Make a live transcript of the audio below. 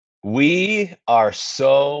We are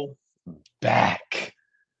so back.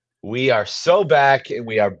 We are so back and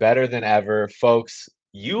we are better than ever. Folks,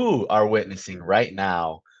 you are witnessing right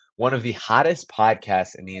now one of the hottest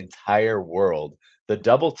podcasts in the entire world, the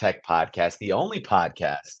Double Tech Podcast, the only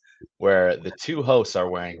podcast where the two hosts are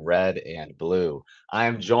wearing red and blue. I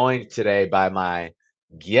am joined today by my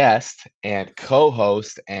guest and co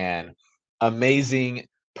host and amazing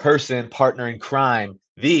person, partner in crime,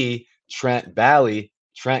 the Trent Bally.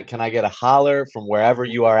 Trent, can I get a holler from wherever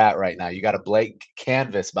you are at right now? You got a blank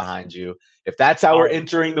canvas behind you. If that's how we're Oh,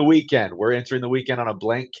 entering the weekend, we're entering the weekend on a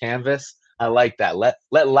blank canvas. I like that.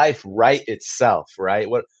 Let life write itself, right?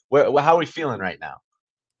 How are we feeling right now?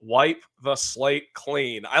 wipe the slate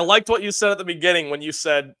clean. I liked what you said at the beginning when you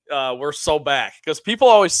said we're so back, because people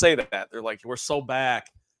always say that. They're like, we're so back.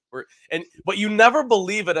 But you never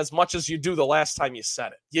believe it as much as you do the last time you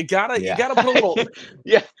said it. You gotta you Yeah. gotta put a little.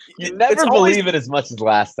 Yeah. You It's never always believe it as much as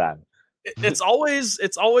last time. it's always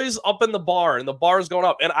up in the bar, and the bar is going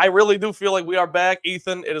up. And I really do feel like we are back,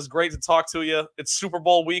 Ethan. It is great to talk to you. It's Super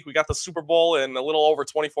Bowl week. We got the Super Bowl in a little over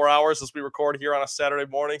 24 hours as we record here on a Saturday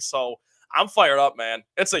morning. So I'm fired up, man.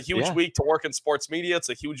 It's a huge Yeah. week to work in sports media. It's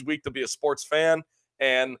a huge week to be a sports fan,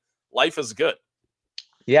 and life is good.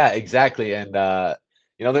 Yeah, exactly. And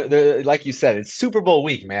they're, like you said, it's Super Bowl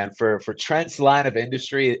week, man. For Trent's line of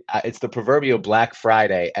industry, it's the proverbial Black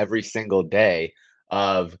Friday every single day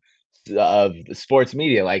of the sports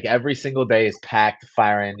media. Like every single day is packed,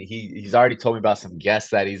 firing. He's already told me about some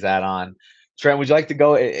guests that he's at on. Trent, would you like to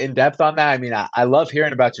go in depth on that? I mean, I love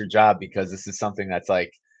hearing about your job because this is something that's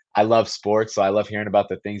like I love sports, so I love hearing about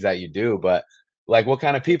the things that you do. But like, what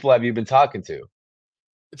kind of people have you been talking to?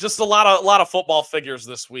 Just a lot of football figures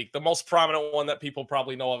this week. The most prominent one that people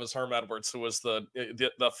probably know of is Herm Edwards, who was the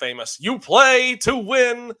famous "You play to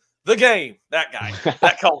win the game." That guy,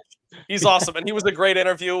 that coach, he's awesome, and he was a great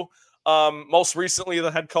interview. Most recently,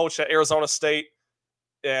 the head coach at Arizona State,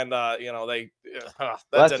 and that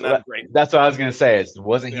Well, didn't end great. that's what I was gonna say. Is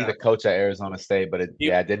wasn't he Yeah, the coach at Arizona State? But he,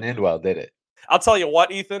 it didn't end well, did it? I'll tell you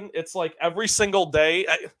what, Ethan. It's like every single day.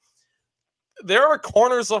 There are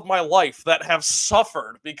corners of my life that have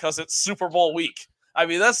suffered because it's Super Bowl week. I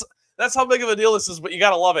mean, that's how big of a deal this is, but you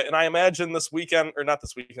got to love it. And I imagine this weekend, or not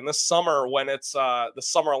this weekend, this summer, when it's the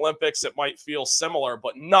Summer Olympics, it might feel similar,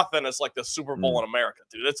 but nothing is like the Super Bowl Mm. in America,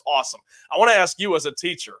 dude. It's awesome. I want to ask you, as a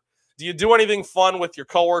teacher, do you do anything fun with your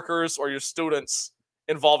coworkers or your students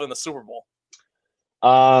involved in the Super Bowl?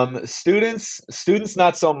 Students,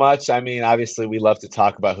 not so much. I mean, obviously, we love to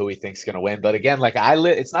talk about who we think's gonna win, but again, like I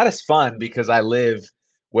live, it's not as fun because I live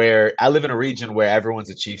in a region where everyone's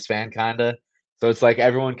a Chiefs fan, kind of. So it's like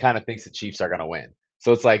everyone kind of thinks the Chiefs are gonna win.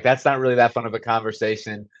 So it's like that's not really that fun of a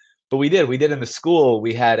conversation. But we did in the school.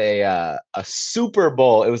 We had a Super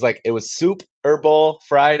Bowl. It was Super Bowl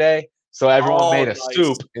Friday. So everyone Oh, made a nice.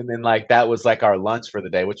 soup, and then like that was like our lunch for the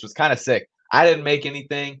day, which was kind of sick. I didn't make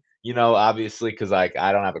anything, obviously, because like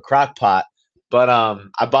I don't have a crock pot. But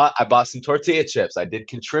I bought some tortilla chips. I did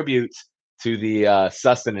contribute to the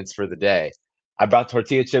sustenance for the day. I brought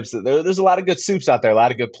tortilla chips. There's a lot of good soups out there, a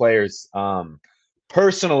lot of good players.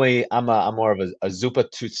 Personally, I'm more of a zuppa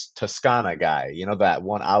toscana guy. You know that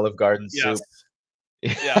one Olive Garden soup.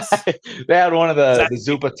 Yes. Yes. They had one of the Exactly.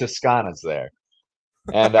 zuppa toscanas there.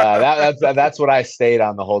 And that's what I stayed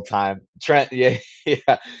on the whole time. Trent, yeah,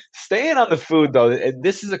 yeah. Staying on the food though, and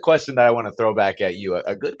this is a question that I want to throw back at you.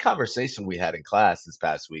 A good conversation we had in class this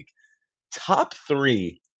past week. Top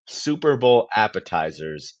three Super Bowl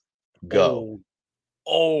appetizers. Go.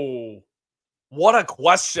 Oh, oh, what a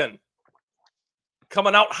question.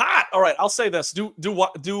 Coming out hot. All right, I'll say this.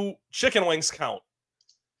 Do chicken wings count?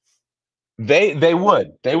 They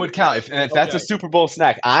would count if that's a Okay. Super Bowl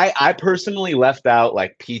snack. I personally left out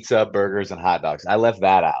like pizza, burgers, and hot dogs. I left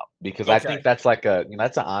that out because I Okay. think that's like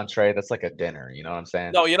that's an entree. That's like a dinner. You know what I'm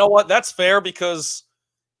saying? No, you know what? That's fair, because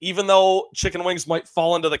even though chicken wings might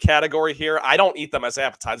fall into the category here, I don't eat them as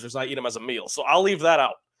appetizers. I eat them as a meal. So I'll leave that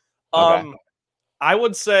out. Okay. Um, I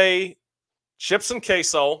would say chips and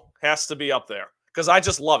queso has to be up there because I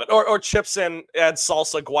just love it. Or chips and add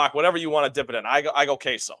salsa, guac, whatever you want to dip it in. I go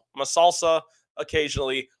queso. I'm a salsa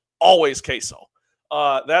occasionally, always queso.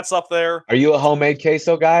 That's up there. Are you a homemade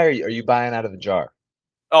queso guy, or are you buying out of the jar?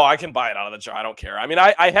 Oh, I can buy it out of the jar. I don't care. I mean,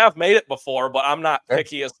 I have made it before, but I'm not Sure.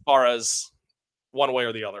 picky as far as one way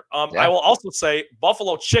or the other. I Yeah. will also say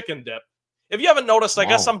buffalo chicken dip. If you haven't noticed, I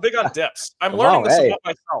guess Oh, I'm big on dips. I'm come learning on, this hey. about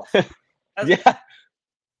myself. As, Yeah.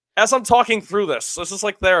 as I'm talking through this is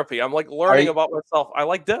like therapy. I'm like Are learning you, about myself. I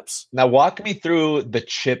like dips. now walk me through the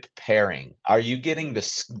chip pairing. Are you getting the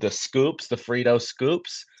scoops, the Frito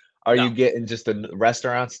scoops? Are No. you getting just a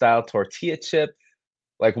restaurant style tortilla chip?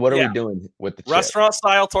 Like, what are Yeah. we doing with the chip? Restaurant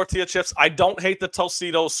style tortilla chips. I don't hate the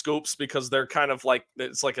Tostitos scoops because they're kind of like,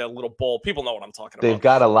 it's like a little bowl. People know what I'm talking They've about.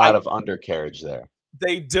 got a lot of undercarriage there.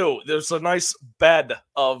 They do. There's a nice bed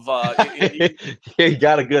of You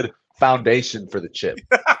got a good foundation for the chip.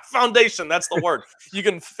 foundation. That's the word. You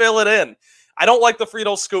can fill it in. I don't like the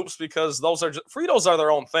Frito scoops because those are Fritos are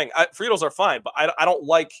their own thing. Fritos are fine, but I don't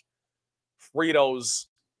like Fritos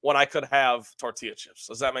when I could have tortilla chips.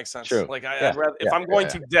 Does that make sense? True. Like Yeah. I'd rather if I'm going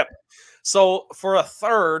to dip. So for a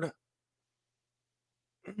third,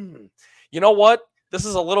 you know what? This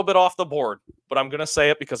is a little bit off the board, but I'm gonna say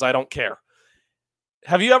it because I don't care.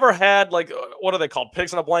 Have you ever had, like, what are they called?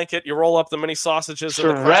 Pigs in a blanket? You roll up the mini sausages.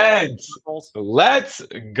 Trent, let's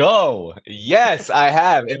go. Yes, I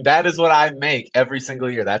have. And that is what I make every single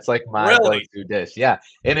year. That's like my go-to dish. Yeah.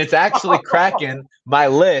 And it's actually cracking my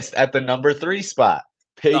list at the number 3 spot.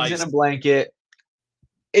 Pigs in a blanket.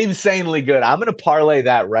 Insanely good. I'm going to parlay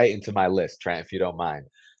that right into my list, Trent, if you don't mind.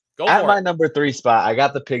 At my number 3 spot, I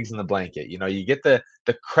got the pigs in the blanket. You know, you get the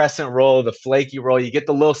crescent roll, the flaky roll, you get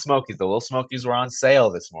the little smokies. The little smokies were on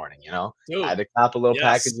sale this morning, you know. Dude, I had to cop a little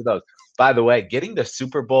package of those. By the way, getting the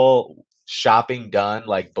Super Bowl shopping done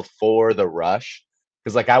like before the rush,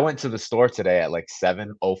 because like I went to the store today at like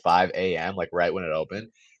 7:05 a.m., like right when it opened,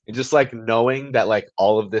 and just like knowing that like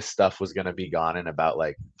all of this stuff was gonna be gone in about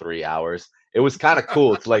like 3 hours, it was kind of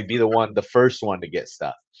cool to like be the first one to get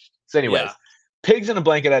stuff. So, anyways. Yeah. Pigs in a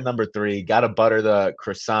blanket at number 3. Got to butter the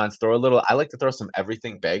croissants. I like to throw some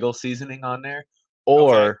everything bagel seasoning on there,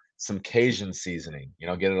 or some Cajun seasoning. You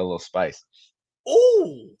know, get it a little spice.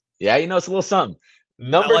 Ooh, yeah, you know, it's a little something.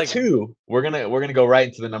 Number 2, we're gonna go right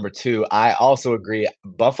into the number 2. I also agree.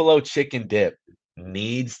 Buffalo chicken dip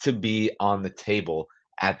needs to be on the table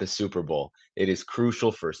at the Super Bowl. It is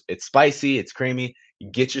crucial for. It's spicy. It's creamy.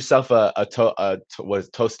 Get yourself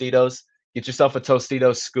Tostitos. Get yourself a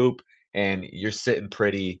Tostitos scoop. And you're sitting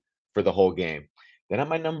pretty for the whole game. Then at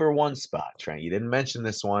my number 1 spot, Trent, you didn't mention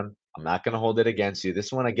this one. I'm not going to hold it against you.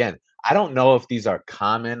 This one, again, I don't know if these are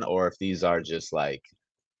common or if these are just like,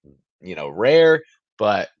 you know, rare,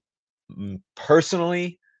 but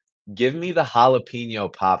personally, give me the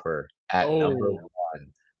jalapeno popper at number 1.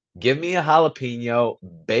 Give me a jalapeno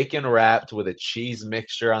bacon wrapped with a cheese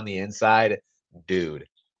mixture on the inside. Dude,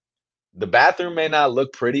 the bathroom may not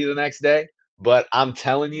look pretty the next day, but I'm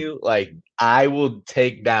telling you, like, I will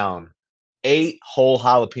take down 8 whole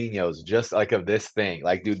jalapenos just like of this thing.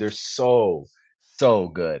 Like, dude, they're so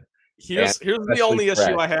good. Here's the only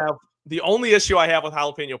issue I have. The only issue I have with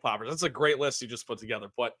jalapeno poppers. That's a great list you just put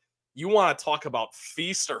together, but you want to talk about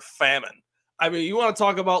feast or famine. I mean, you want to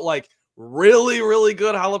talk about like really, really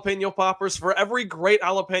good jalapeno poppers. For every great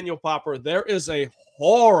jalapeno popper, there is a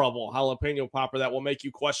horrible jalapeno popper that will make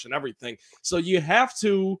you question everything. So you have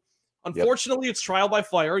to. Unfortunately, it's trial by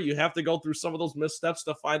fire. You have to go through some of those missteps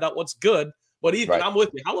to find out what's good. But Ethan, I'm with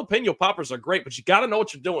you. Jalapeno poppers are great, but you got to know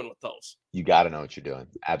what you're doing with those. You got to know what you're doing.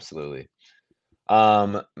 Absolutely.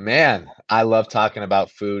 Man, I love talking about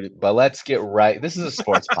food, but let's get right. This is a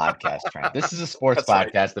sports podcast, Trent. This is a sports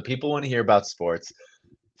podcast. Right. The people want to hear about sports.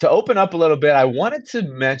 To open up a little bit, I wanted to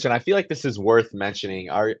mention, I feel like this is worth mentioning.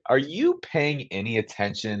 Are you paying any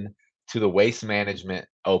attention to the Waste Management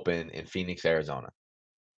Open in Phoenix, Arizona?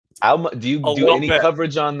 Do you do any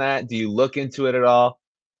coverage on that? Do you look into it at all?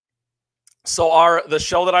 So the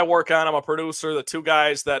show that I work on, I'm a producer. The 2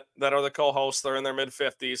 guys that are the co-hosts, they're in their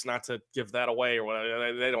mid-50s. Not to give that away or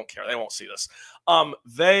whatever. They don't care. They won't see this.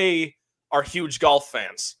 They are huge golf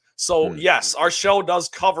fans. So yes, our show does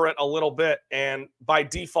cover it a little bit, and by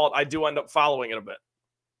default, I do end up following it a bit.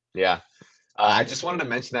 Yeah, I just wanted to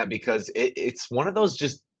mention that because it's one of those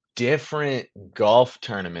just different golf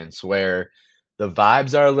tournaments where the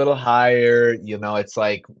vibes are a little higher. You know, it's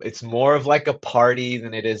like it's more of like a party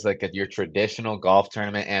than it is like your traditional golf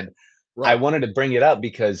tournament. And I wanted to bring it up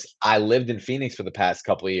because I lived in Phoenix for the past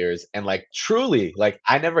couple of years, and like truly, like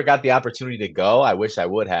I never got the opportunity to go. I wish I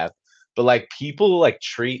would have, but like people like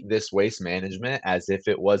treat this Waste Management as if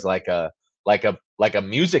it was like a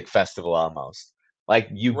music festival almost. Like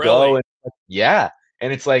you go and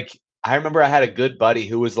and it's like I remember I had a good buddy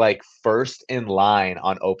who was like first in line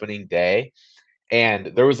on opening day. And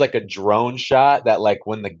there was like a drone shot that like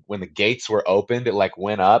when the gates were opened, it like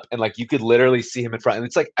went up and like you could literally see him in front. And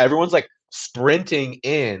it's like everyone's like sprinting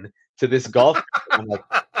in to this golf. I'm like,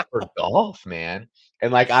 for golf, man.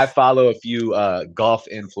 And like I follow a few golf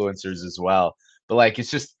influencers as well. But like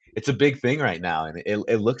it's a big thing right now, and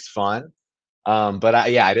it looks fun. But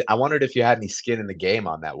I wondered if you had any skin in the game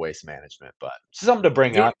on that Waste Management, but something to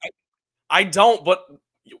bring up. I don't, but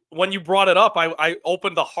when you brought it up, I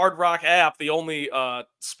opened the Hard Rock app, the only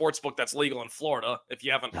sports book that's legal in Florida. If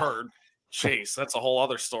you haven't heard, jeez, that's a whole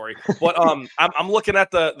other story. But I'm looking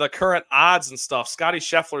at the current odds and stuff. Scotty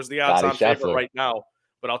Scheffler's the odds-on favorite right now.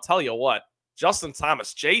 But I'll tell you what, Justin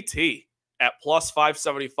Thomas, JT at plus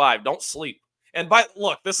 575. Don't sleep. And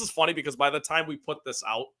look, this is funny because by the time we put this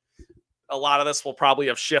out, a lot of this will probably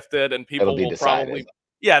have shifted, and people will probably,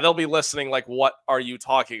 they'll be listening. Like, what are you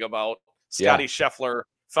talking about? Scotty Scheffler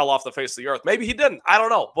fell off the face of the earth. Maybe he didn't. I don't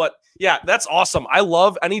know. But yeah, that's awesome. I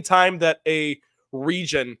love anytime that a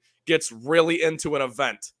region gets really into an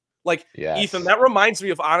event. Like, Ethan, that reminds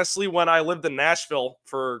me of, honestly, when I lived in Nashville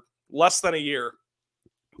for less than a year,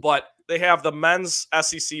 but they have the men's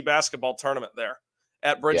SEC basketball tournament there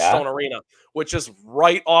at Bridgestone Arena, which is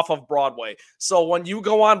right off of Broadway. So when you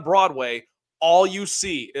go on Broadway, all you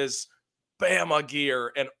see is Bama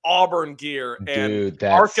gear and Auburn gear and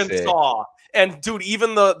Arkansas. Sick. And dude,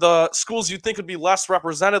 even the schools you'd think would be less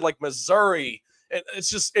represented, like Missouri,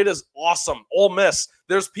 it is awesome. Ole Miss,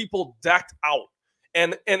 there's people decked out.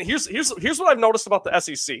 And here's what I've noticed about the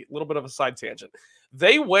SEC, a little bit of a side tangent.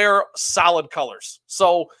 They wear solid colors.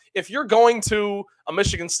 So if you're going to a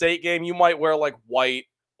Michigan State game, you might wear like white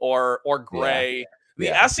or gray.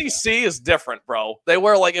 The SEC is different, bro. They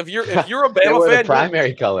wear, like, if you're a Bama fan, the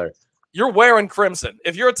primary color. You're wearing crimson.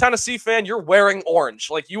 If you're a Tennessee fan, you're wearing orange.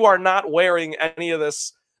 Like, you are not wearing any of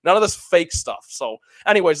this, none of this fake stuff. So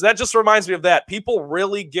anyways, that just reminds me of that. People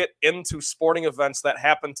really get into sporting events that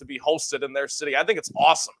happen to be hosted in their city. I think it's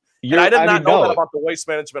awesome. And I did not know that about the Waste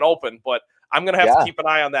Management Open, but I'm going to have to keep an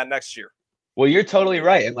eye on that next year. Well, you're totally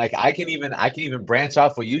right. And like, I can even branch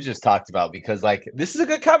off what you just talked about, because like, this is a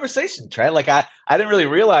good conversation, Trent. Like, I didn't really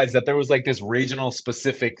realize that there was like this regional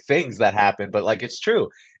specific things that happened, but like, it's true.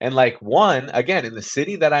 And like, again, in the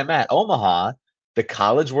city that I'm at, Omaha, the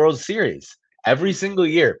College World Series, every single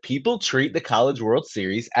year, people treat the College World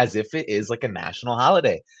Series as if it is like a national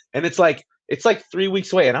holiday. And it's like 3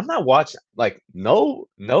 weeks away. And I'm not watching, like, no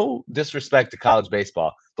disrespect to college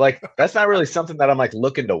baseball, but like, that's not really something that I'm like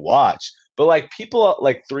looking to watch. But like, people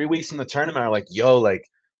like 3 weeks in the tournament are like, yo, like,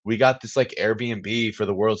 we got this like Airbnb for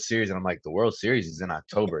the World Series. And I'm like, the World Series is in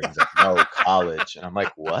October. And he's like, no, college. And I'm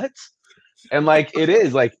like, what? And like, it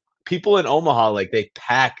is like, people in Omaha, like, they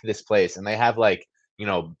pack this place and they have like, you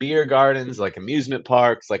know, beer gardens, like amusement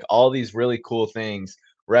parks, like all these really cool things,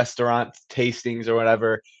 restaurant tastings or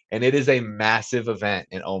whatever. And it is a massive event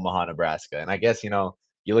in Omaha, Nebraska. And I guess, you know,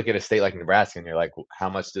 you look at a state like Nebraska and you're like, how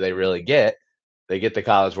much do they really get? They get the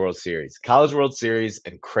College World Series. College World Series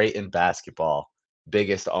and Creighton basketball,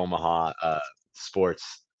 biggest Omaha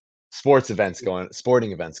sporting events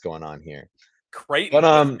going on here. Creighton,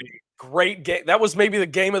 but, great game. That was maybe the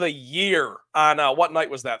game of the year on what night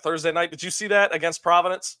was that? Thursday night. Did you see that against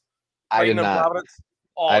Providence? I did not. Providence?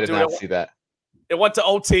 Oh, I did not see that. It went to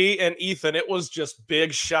OT, and Ethan, it was just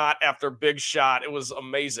big shot after big shot. It was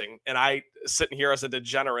amazing. And I, sitting here as a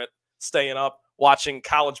degenerate, staying up, watching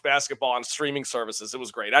college basketball on streaming services. It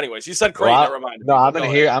was great. Anyways, you said Creighton. That reminded me. No, I'm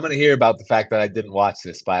gonna hear about the fact that I didn't watch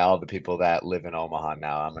this by all the people that live in Omaha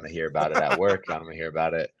now. I'm gonna hear about it at work. I'm gonna hear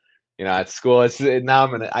about it, you know, at school.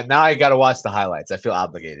 Now I gotta watch the highlights. I feel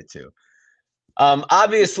obligated to.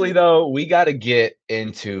 Obviously, though, we got to get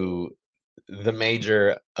into the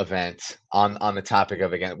major event on the topic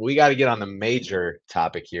of, again, we got to get on the major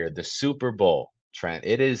topic here, the Super Bowl, Trent.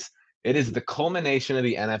 It is the culmination of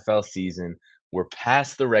the NFL season. We're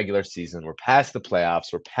past the regular season. We're past the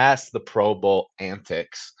playoffs. We're past the Pro Bowl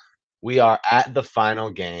antics. We are at the final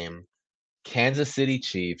game. Kansas City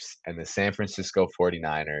Chiefs and the San Francisco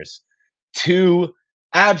 49ers, two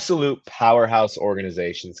absolute powerhouse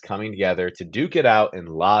organizations coming together to duke it out in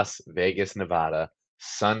Las Vegas, Nevada,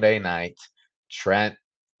 Sunday night. Trent,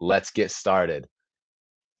 let's get started.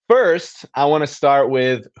 First, I want to start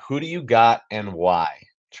with, who do you got and why?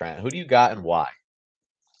 Trent, who do you got and why?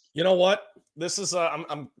 You know what? This is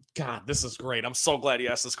God, this is great. I'm so glad you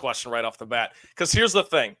asked this question right off the bat, because here's the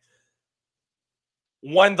thing.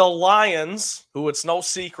 When the Lions, who, it's no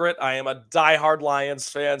secret, I am a diehard Lions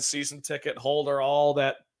fan, season ticket holder, all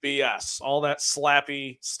that BS, all that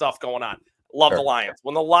slappy stuff going on. Love the Lions.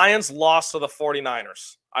 When the Lions lost to the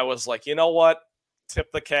 49ers, I was like, you know what?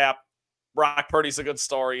 Tip the cap. Brock Purdy's a good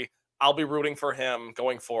story. I'll be rooting for him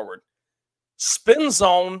going forward. Spin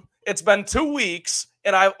zone. It's been 2 weeks,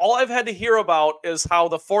 and all I've had to hear about is how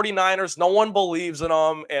the 49ers, no one believes in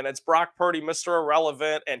them, and it's Brock Purdy, Mr.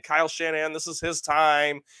 Irrelevant, and Kyle Shanahan, this is his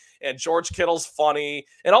time, and George Kittle's funny,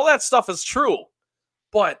 and all that stuff is true.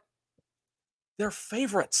 But They're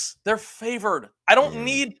favorites. They're favored. I don't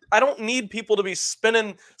need people to be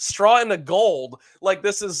spinning straw into gold like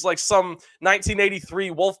this is like some 1983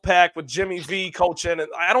 Wolfpack with Jimmy V coaching. And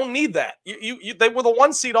I don't need that. They were the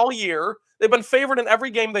 1 seed all year. They've been favored in every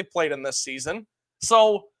game they played in this season.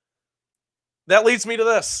 So that leads me to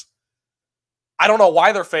this. I don't know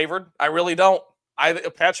why they're favored. I really don't.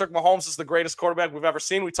 Patrick Mahomes is the greatest quarterback we've ever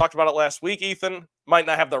seen. We talked about it last week, Ethan. Might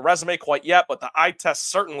not have the resume quite yet, but the eye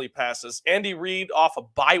test certainly passes. Andy Reid off a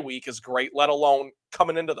bye week is great, let alone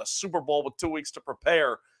coming into the Super Bowl with 2 weeks to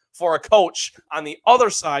prepare for a coach on the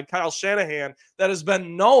other side, Kyle Shanahan, that has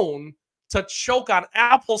been known to choke on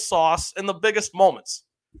applesauce in the biggest moments.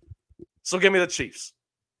 So give me the Chiefs.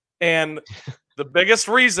 And the biggest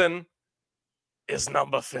reason is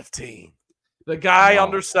number 15. The guy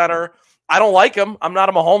under center. I don't like him. I'm not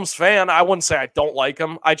a Mahomes fan. I wouldn't say I don't like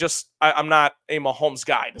him. I'm not a Mahomes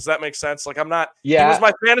guy. Does that make sense? Like, I'm not. Yeah. He was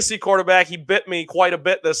my fantasy quarterback. He bit me quite a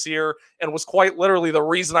bit this year and was quite literally the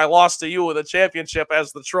reason I lost to you with a championship,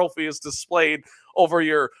 as the trophy is displayed over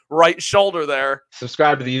your right shoulder there.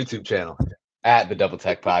 Subscribe to the YouTube channel at the Double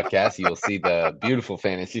Tech Podcast. You will see the beautiful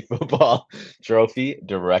fantasy football trophy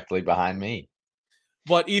directly behind me.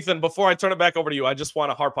 But Ethan, before I turn it back over to you, I just want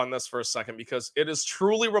to harp on this for a second because it is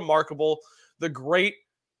truly remarkable the great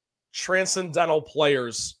transcendental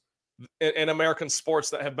players in American sports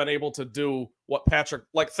that have been able to do what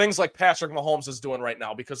things like Patrick Mahomes is doing right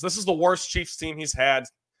now, because this is the worst Chiefs team he's had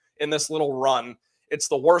in this little run. It's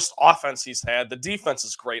the worst offense he's had. The defense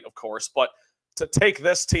is great, of course, but to take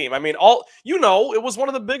this team, I mean, it was one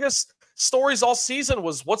of the biggest stories all season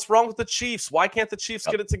was what's wrong with the Chiefs? Why can't the Chiefs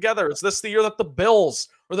get it together? Is this the year that the Bills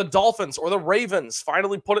or the Dolphins or the Ravens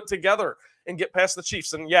finally put it together and get past the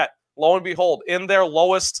Chiefs? And yet, lo and behold, in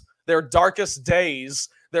their darkest days,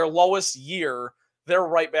 their lowest year, they're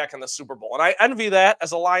right back in the Super Bowl. And I envy that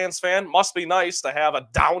as a Lions fan. Must be nice to have a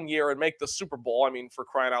down year and make the Super Bowl. I mean, for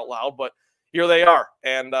crying out loud, but here they are.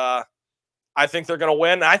 And I think they're going to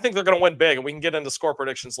win. I think they're going to win big, and we can get into score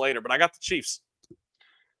predictions later, but I got the Chiefs.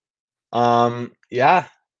 Yeah,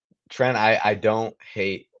 Trent, I don't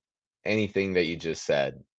hate anything that you just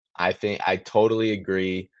said. I think I totally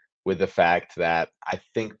agree with the fact that I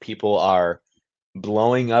think people are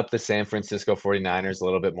blowing up the San Francisco 49ers a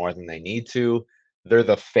little bit more than they need to. They're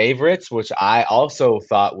the favorites, which I also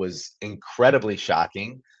thought was incredibly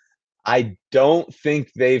shocking. I don't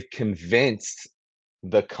think they've convinced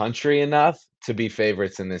the country enough to be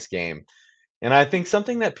favorites in this game. And I think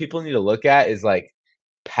something that people need to look at is like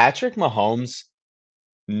Patrick Mahomes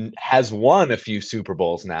has won a few Super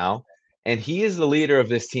Bowls now, and he is the leader of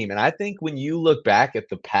this team. And I think when you look back at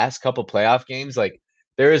the past couple playoff games, like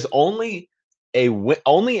there is only a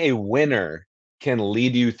winner can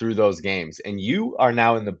lead you through those games. And you are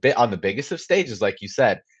now on the biggest of stages, like you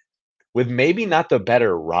said, with maybe not the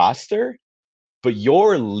better roster, but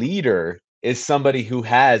your leader is somebody who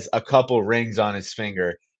has a couple rings on his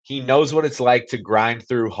finger. He knows what it's like to grind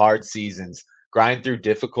through hard seasons, grind through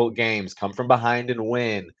difficult games, come from behind and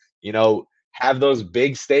win, have those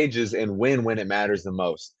big stages and win when it matters the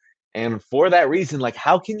most. And for that reason, like,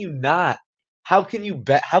 how can you bet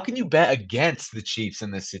against the Chiefs in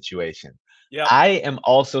this situation? Yeah. I am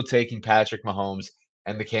also taking Patrick Mahomes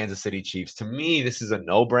and the Kansas City Chiefs. To me, this is a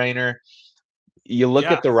no-brainer. You look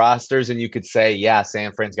at the rosters and you could say, yeah,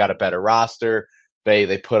 San Fran's got a better roster.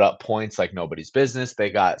 They put up points like nobody's business. They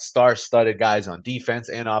got star-studded guys on defense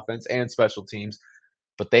and offense and special teams,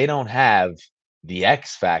 but they don't have the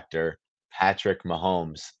X factor, Patrick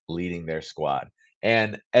Mahomes leading their squad.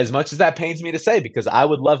 And as much as that pains me to say, because I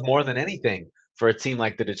would love more than anything for a team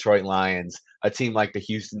like the Detroit Lions, a team like the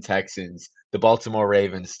Houston Texans, the Baltimore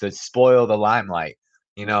Ravens to spoil the limelight,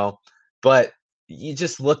 but you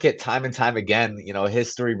just look at time and time again,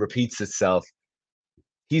 history repeats itself.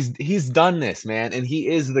 He's done this, man, and he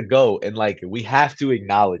is the GOAT, and like we have to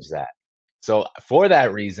acknowledge that. So for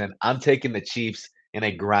that reason, I'm taking the Chiefs in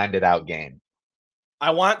a grinded out game.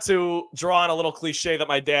 I want to draw on a little cliche that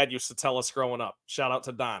my dad used to tell us growing up. Shout out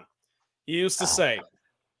to Don. He used to say,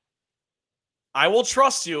 I will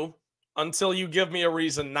trust you until you give me a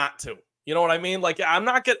reason not to. You know what I mean? Like, I'm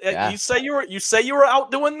not gonna. You say you were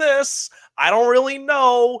out doing this. I don't really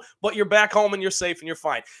know, but you're back home and you're safe and you're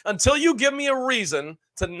fine. Until you give me a reason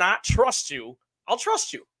to not trust you, I'll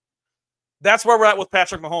trust you. That's where we're at with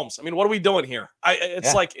Patrick Mahomes. I mean, what are we doing here?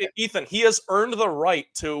 Like, Ethan, he has earned the right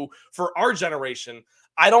to, for our generation.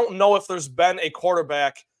 I don't know if there's been a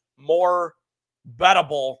quarterback more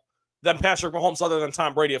bettable than Patrick Mahomes, other than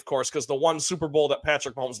Tom Brady, of course, because the one Super Bowl that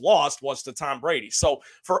Patrick Mahomes lost was to Tom Brady. So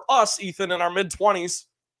for us, Ethan, in our mid-20s,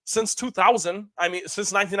 since 2000,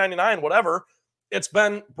 since 1999, whatever, It's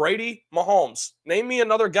been Brady, Mahomes. Name me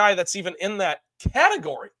another guy that's even in that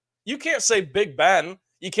category. You can't say Big Ben.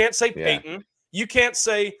 You can't say Peyton. You can't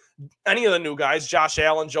say any of the new guys, Josh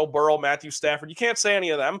Allen, Joe Burrow, Matthew Stafford. You can't say any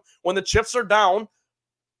of them. When the chips are down,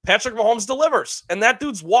 Patrick Mahomes delivers. And that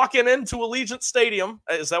dude's walking into Allegiant Stadium.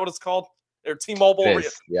 Is that what it's called? Or T-Mobile?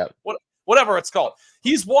 Yep. Whatever it's called.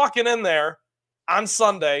 He's walking in there on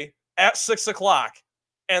Sunday at 6 o'clock.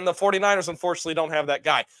 And the 49ers, unfortunately, don't have that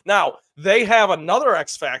guy. Now, they have another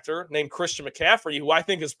X factor named Christian McCaffrey, who I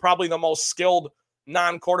think is probably the most skilled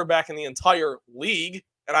non-quarterback in the entire league.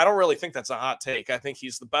 And I don't really think that's a hot take. I think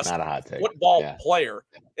he's the best football player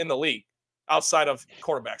in the league, outside of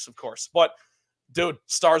quarterbacks, of course. But, dude,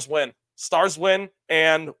 stars win. Stars win,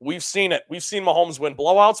 and we've seen it. We've seen Mahomes win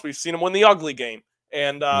blowouts. We've seen him win the ugly game.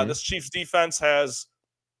 And this Chiefs defense has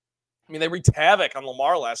 – they wreaked havoc on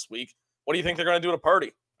Lamar last week. What do you think they're going to do to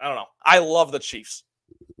Purdy? I don't know. I love the Chiefs.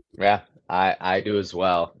 Yeah, I do as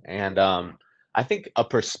well. And I think a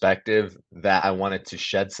perspective that I wanted to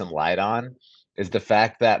shed some light on is the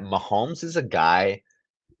fact that Mahomes is a guy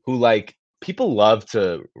who, like, people love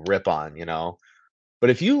to rip on, But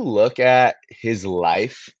if you look at his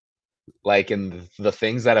life, like, and the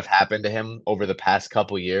things that have happened to him over the past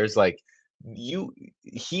couple years, like,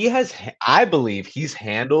 I believe he's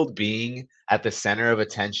handled being at the center of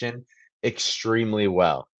attention extremely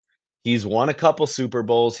well. He's won a couple Super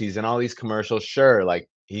Bowls. He's in all these commercials. Sure, like,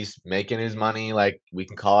 he's making his money. Like, we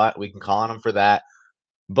can call on him for that.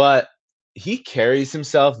 But he carries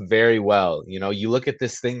himself very well. You look at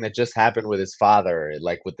this thing that just happened with his father,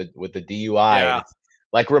 like with the DUI. Yeah. And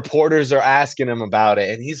like, reporters are asking him about it,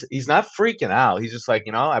 and he's not freaking out. He's just like,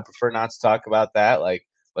 I prefer not to talk about that. Like,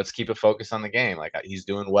 let's keep it focused on the game. Like, he's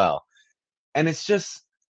doing well. And it's just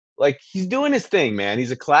like, he's doing his thing, man.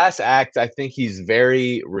 He's a class act. I think he's a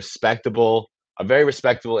very respectable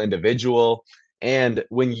individual. And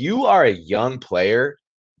when you are a young player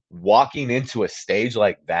walking into a stage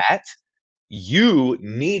like that, you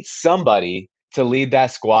need somebody to lead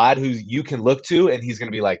that squad who you can look to, and he's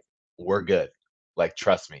going to be like, we're good. Like,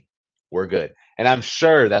 trust me, we're good. And I'm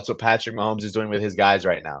sure that's what Patrick Mahomes is doing with his guys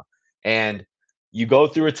right now. And you go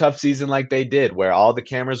through a tough season like they did, where all the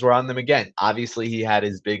cameras were on them again. Obviously, he had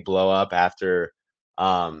his big blow up after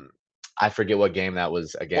I forget what game that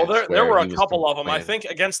was against. Well, there were a couple of them. I think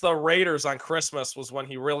against the Raiders on Christmas was when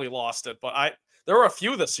he really lost it. But there were a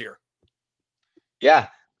few this year. Yeah.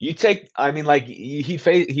 He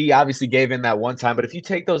obviously gave in that one time, but if you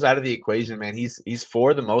take those out of the equation, man, he's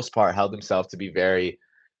for the most part held himself to be very,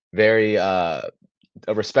 very a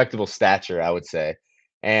respectable stature, I would say.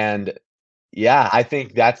 And yeah, I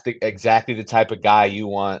think that's exactly the type of guy you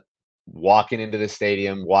want walking into the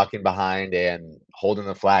stadium, walking behind and holding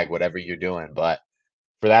the flag, whatever you're doing. But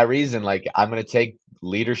for that reason, like, I'm going to take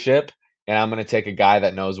leadership, and I'm going to take a guy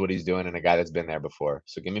that knows what he's doing and a guy that's been there before.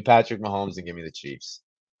 So give me Patrick Mahomes and give me the Chiefs.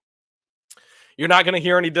 You're not going to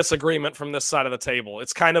hear any disagreement from this side of the table.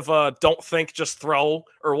 It's kind of a don't think, just throw,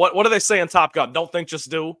 or what do they say in Top Gun? Don't think, just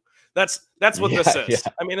do. That's what this is. Yeah.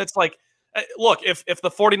 It's like, look, if the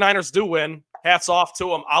 49ers do win, hats off to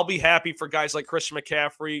them. I'll be happy for guys like Christian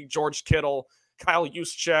McCaffrey, George Kittle, Kyle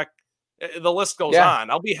Juszczyk. The list goes on.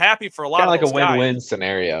 I'll be happy for a lot of like those a win-win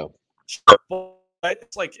scenario. Sure, but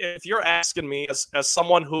it's like, if you're asking me as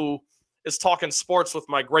someone who is talking sports with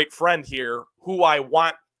my great friend here, who I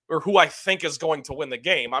want or who I think is going to win the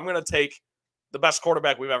game, I'm going to take the best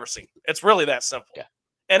quarterback we've ever seen. It's really that simple. Yeah.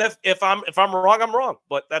 And if I'm wrong, I'm wrong.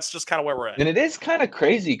 But that's just kind of where we're at. And it is kind of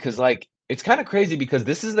crazy because, like,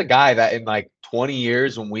 this is the guy that in like 20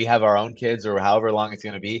 years, when we have our own kids or however long it's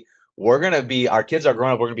going to be, our kids are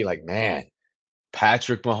growing up, we're going to be like, man,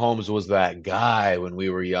 Patrick Mahomes was that guy when we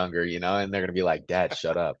were younger, and they're going to be like, Dad,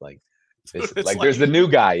 shut up. Like, there's the new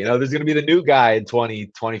guy, there's going to be the new guy in 20,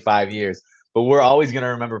 25 years. But we're always going to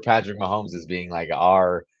remember Patrick Mahomes as being like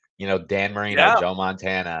our, Dan Marino, Joe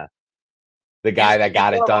Montana, the guy that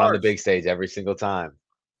got it done on the big stage every single time.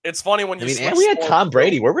 It's funny when you and we had Tom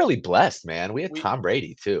Brady. We're really blessed, man. We had Tom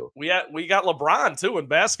Brady too. We got LeBron too in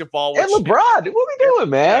basketball. And LeBron, what are we doing,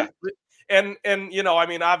 man? And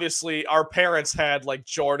obviously our parents had like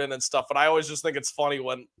Jordan and stuff, but I always just think it's funny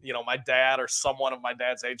when, my dad or someone of my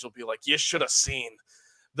dad's age will be like, you should have seen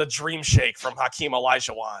the dream shake from Hakeem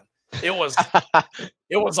Olajuwon. It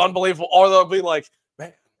was unbelievable. Or they'll be like,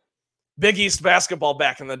 man, Big East basketball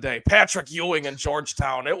back in the day, Patrick Ewing in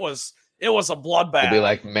Georgetown. It was a bloodbath. It'd be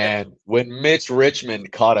like, man, when Mitch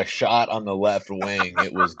Richmond caught a shot on the left wing,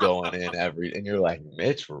 it was going in and you're like,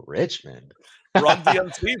 Mitch Richmond. Run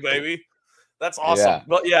DMT, baby. That's awesome. Yeah.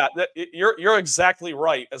 But yeah, you're exactly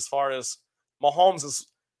right as far as Mahomes is.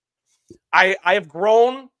 I have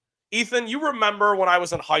grown Ethan, you remember when I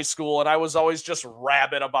was in high school and I was always just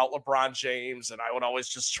rabid about LeBron James and I would always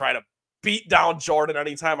just try to beat down Jordan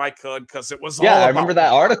anytime I could because it was Yeah, all I about remember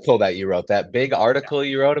that LeBron. article that you wrote, that big article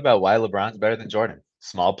you wrote about why LeBron's better than Jordan.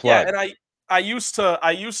 Small Yeah, plug. and I used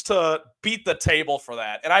to beat the table for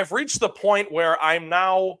that. And I've reached the point where I'm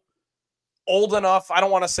now old enough. I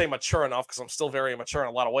don't want to say mature enough because I'm still very immature in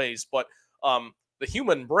a lot of ways, but the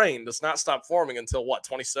human brain does not stop forming until what,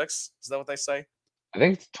 26? Is that what they say? I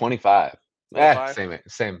think it's 25. 25? Either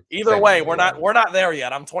Same way, number, yeah. we're not there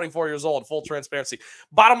yet. I'm 24 years old, full transparency.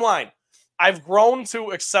 Bottom line, I've grown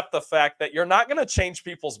to accept the fact that you're not going to change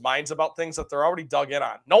people's minds about things that they're already dug in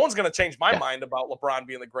on. No one's going to change my Yeah. mind about LeBron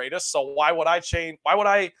being the greatest. So why would I change? Why would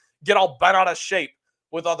I get all bent out of shape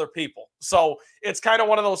with other people? So it's kind of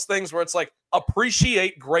one of those things where it's like,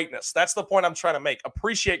 appreciate greatness. That's the point I'm trying to make.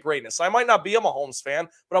 Appreciate greatness. I might not be a Mahomes fan,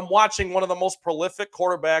 but I'm watching one of the most prolific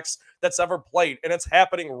quarterbacks that's ever played, and it's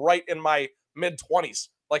happening right in my mid-20s.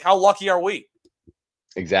 Like, how lucky are we?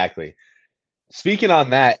 Exactly. Speaking on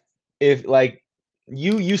that, if like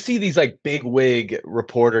you see these like big wig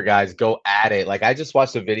reporter guys go at it. Like I just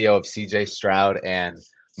watched a video of CJ Stroud and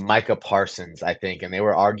Micah Parsons, I think, and they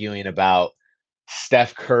were arguing about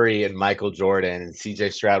Steph Curry and Michael Jordan, and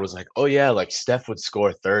CJ Stroud was like, "Oh yeah, like Steph would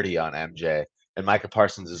score 30 on MJ." And Micah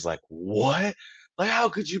Parsons is like, "What? Like how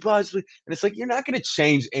could you possibly?" And it's like you're not going to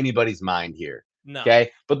change anybody's mind here. No. Okay?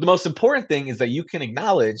 But the most important thing is that you can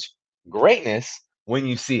acknowledge greatness when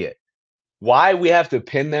you see it. Why we have to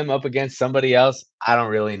pin them up against somebody else, I don't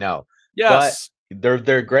really know. But Yes.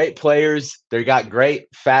 they're great players. They got great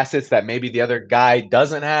facets that maybe the other guy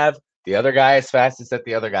doesn't have. The other guy has facets that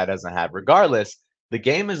the other guy doesn't have. Regardless, the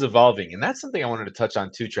game is evolving, and that's something I wanted to touch on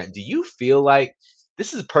too, Trent. Do you feel like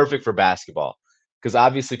this is perfect for basketball? Because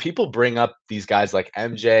obviously, people bring up these guys like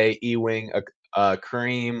MJ, Ewing,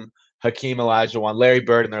 Kareem, Hakeem Olajuwon, Larry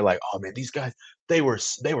Bird, and they're like, "Oh man, these guys, they were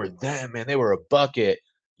them, man. They were a bucket."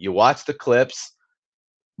 You watch the clips,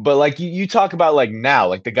 but like you talk about like now,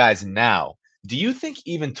 like the guys now. Do you think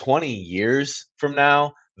even 20 years from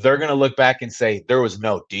now, they're gonna look back and say there was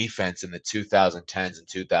no defense in the 2010s and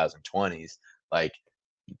 2020s? Like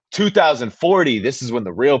 2040, this is when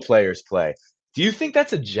the real players play. Do you think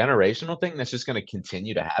that's a generational thing that's just gonna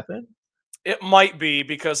continue to happen? It might be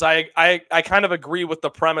because I kind of agree with the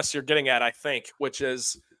premise you're getting at, I think, which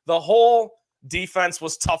is the whole defense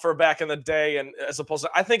was tougher back in the day, and as opposed to,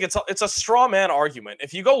 I think it's a straw man argument.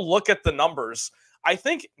 If you go look at the numbers, I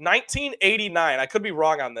think 1989, I could be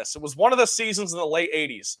wrong on this. It was one of the seasons in the late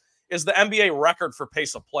 80s, is the NBA record for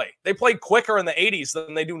pace of play. They played quicker in the 80s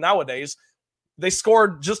than they do nowadays. They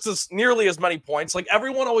scored just as nearly as many points. Like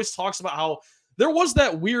everyone always talks about how there was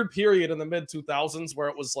that weird period in the mid 2000s where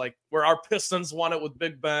it was like where our Pistons won it with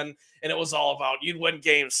Big Ben, and it was all about you'd win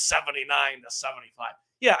games 79 to 75.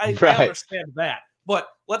 Yeah, I Right. understand that, but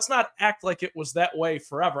let's not act like it was that way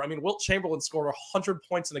forever. I mean, Wilt Chamberlain scored 100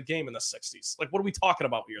 points in a game in the 60s. Like, what are we talking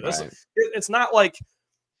about here? Right. It's not like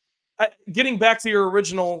getting back to your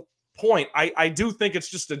original point. I do think it's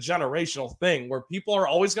just a generational thing where people are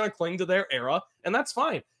always going to cling to their era, and that's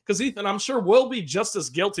fine. Because Ethan, I'm sure we'll be just as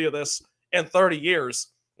guilty of this in 30 years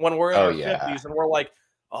when we're in Oh our yeah. 50s and we're like,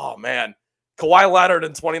 oh man, Kawhi Leonard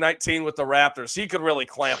in 2019 with the Raptors, he could really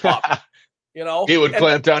clamp up, you know? He would And,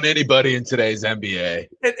 clamp down anybody in today's NBA.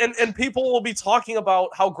 and people will be talking about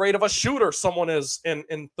how great of a shooter someone is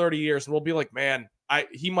in 30 years. And we'll be like, man,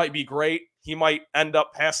 he might be great. He might end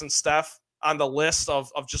up passing Steph on the list of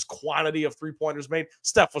just quantity of three-pointers made.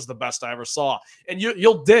 Steph was the best I ever saw. And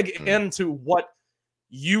you'll dig into what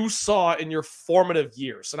you saw in your formative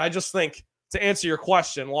years. And I just think, to answer your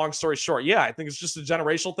question, long story short, yeah, I think it's just a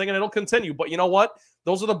generational thing and it'll continue. But you know what?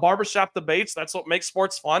 Those are the barbershop debates. That's what makes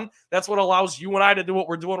sports fun. That's what allows you and I to do what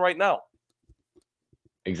we're doing right now.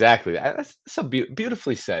 Exactly. That's so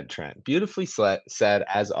beautifully said, Trent. Beautifully said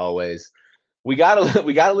as always. We got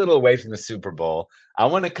a little away from the Super Bowl. I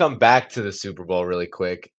want to come back to the Super Bowl really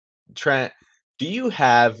quick. Trent, do you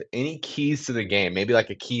have any keys to the game? Maybe like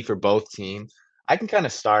a key for both teams. I can kind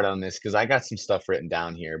of start on this because I got some stuff written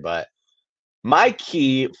down here, but my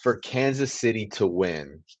key for Kansas City to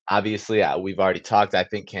win, obviously, we've already talked. I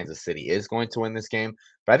think Kansas City is going to win this game,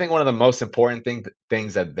 but I think one of the most important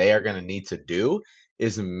things that they are going to need to do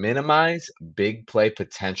is minimize big play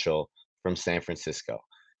potential from San Francisco.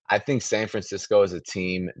 I think San Francisco is a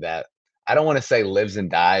team that I don't want to say lives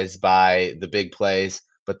and dies by the big plays,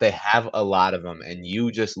 but they have a lot of them. And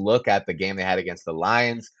you just look at the game they had against the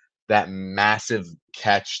Lions, that massive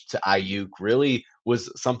catch to Ayuk really was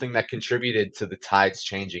something that contributed to the tides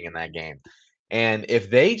changing in that game. And if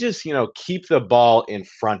they just, keep the ball in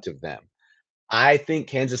front of them, I think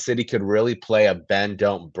Kansas City could really play a bend,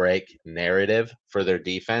 don't break narrative for their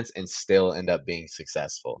defense and still end up being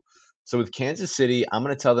successful. So with Kansas City, I'm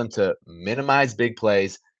going to tell them to minimize big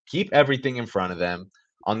plays, keep everything in front of them.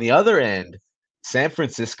 On the other end, San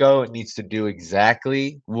Francisco needs to do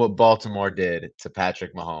exactly what Baltimore did to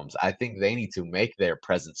Patrick Mahomes. I think they need to make their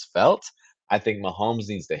presence felt. I think Mahomes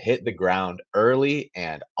needs to hit the ground early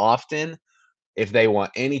and often if they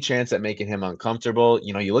want any chance at making him uncomfortable.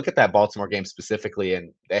 You know, you look at that Baltimore game specifically,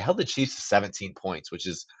 and they held the Chiefs to 17 points, which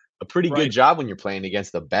is a pretty good Right. job when you're playing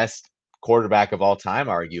against the best quarterback of all time,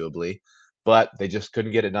 arguably. But they just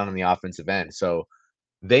couldn't get it done on the offensive end. So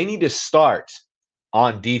they need to start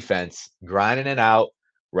on defense, grinding it out,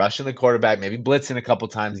 rushing the quarterback, maybe blitzing a couple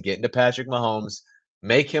times, getting to Patrick Mahomes,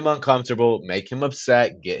 make him uncomfortable, make him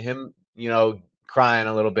upset, get him, crying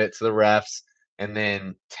a little bit to the refs, and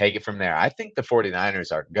then take it from there. I think the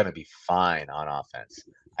 49ers are going to be fine on offense.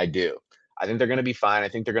 I do. I think they're going to be fine. I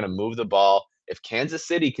think they're going to move the ball. If Kansas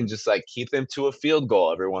City can just keep them to a field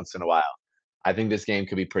goal every once in a while, I think this game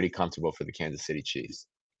could be pretty comfortable for the Kansas City Chiefs.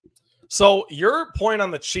 So your point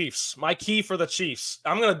on the Chiefs, my key for the Chiefs,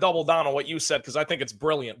 I'm going to double down on what you said because I think it's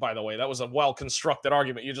brilliant, by the way. That was a well-constructed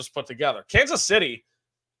argument you just put together. Kansas City,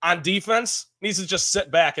 on defense, needs to just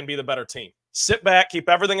sit back and be the better team. Sit back, keep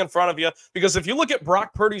everything in front of you. Because if you look at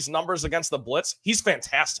Brock Purdy's numbers against the blitz, he's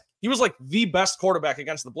fantastic. He was like the best quarterback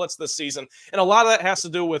against the blitz this season. And a lot of that has to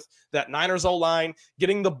do with that Niners O-line,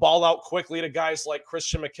 getting the ball out quickly to guys like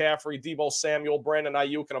Christian McCaffrey, Deebo Samuel, Brandon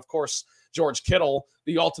Ayuk, and of course, George Kittle,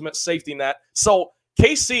 the ultimate safety net. So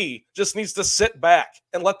KC just needs to sit back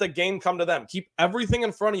and let the game come to them. Keep everything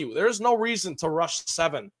in front of you. There's no reason to rush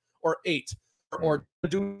 7 or 8 or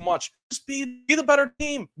do much. Just be the better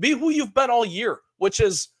team. Be who you've been all year, which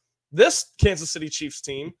is this Kansas City Chiefs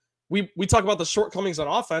team. We talk about the shortcomings on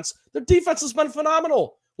offense. Their defense has been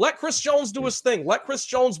phenomenal. Let Chris Jones do his thing. Let Chris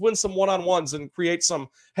Jones win some one-on-ones and create some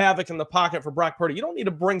havoc in the pocket for Brock Purdy. You don't need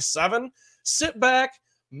to bring 7. Sit back.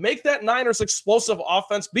 Make that Niners explosive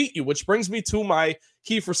offense beat you, which brings me to my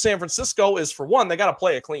key for San Francisco is, for one, they got to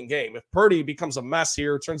play a clean game. If Purdy becomes a mess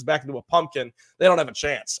here, turns back into a pumpkin, they don't have a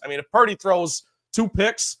chance. I mean, if Purdy throws 2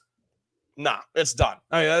 picks, it's done.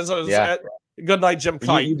 I mean, good night, Jim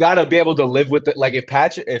Kite. You got to be able to live with it. Like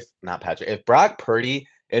if Brock Purdy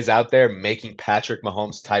is out there making Patrick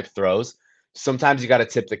Mahomes type throws, sometimes you got to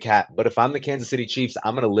tip the cap. But if I'm the Kansas City Chiefs,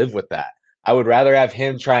 I'm going to live with that. I would rather have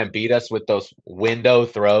him try and beat us with those window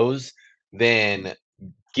throws than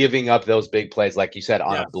giving up those big plays, like you said,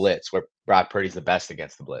 on a blitz where Brock Purdy's the best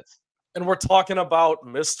against the blitz. And we're talking about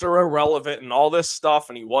Mr. Irrelevant and all this stuff,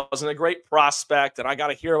 and he wasn't a great prospect, and I got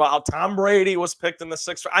to hear about how Tom Brady was picked in the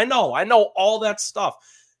 6th. I know all that stuff.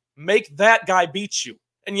 Make that guy beat you.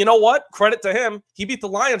 And you know what? Credit to him. He beat the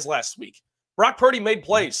Lions last week. Brock Purdy made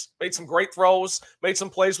plays, made some great throws, made some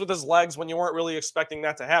plays with his legs when you weren't really expecting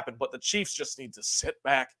that to happen. But the Chiefs just need to sit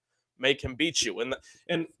back, make him beat you.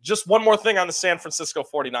 And just one more thing on the San Francisco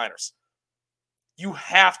 49ers. You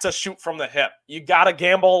have to shoot from the hip. You got to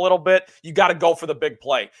gamble a little bit. You got to go for the big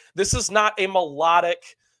play. This is not a melodic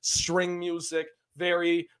string music,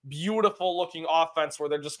 very beautiful looking offense where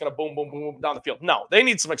they're just going to boom, boom, boom, boom down the field. No, they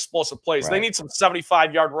need some explosive plays. Right. They need some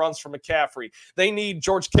 75-yard runs from McCaffrey. They need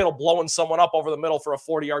George Kittle blowing someone up over the middle for a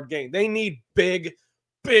 40-yard gain. They need big,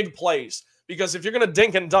 big plays. Because if you're going to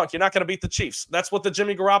dink and dunk, you're not going to beat the Chiefs. That's what the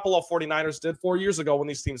Jimmy Garoppolo 49ers did 4 years ago when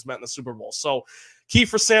these teams met in the Super Bowl. So key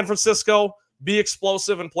for San Francisco, be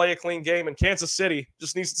explosive and play a clean game. And Kansas City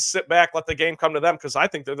just needs to sit back, let the game come to them, because I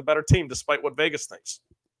think they're the better team despite what Vegas thinks.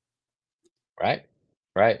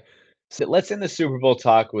 Right. So let's end the Super Bowl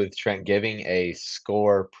talk with Trent giving a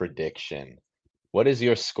score prediction. What is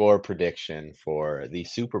your score prediction for the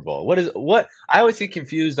Super Bowl? What I always get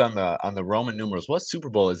confused on the Roman numerals. What Super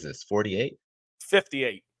Bowl is this? 48?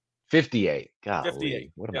 58. 58. God,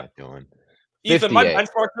 58. What am I doing? Ethan, my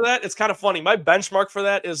benchmark for that, it's kind of funny. My benchmark for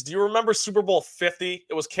that is, do you remember Super Bowl 50?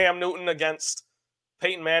 It was Cam Newton against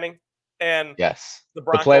Peyton Manning. And yes, the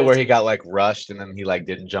play where he got rushed and then he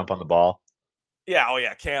didn't jump on the ball. Yeah. Oh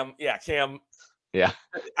yeah. Cam. Yeah.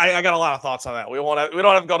 I got a lot of thoughts on that. We don't have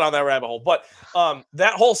to go down that rabbit hole, but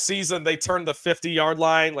that whole season, they turned the 50-yard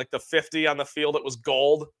line, the 50 on the field. It was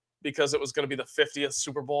gold because it was going to be the 50th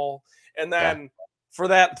Super Bowl. And then for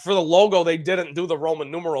the logo, they didn't do the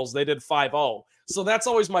Roman numerals. They did 50. So that's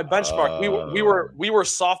always my benchmark. We were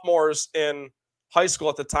sophomores in high school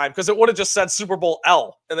at the time because it would have just said Super Bowl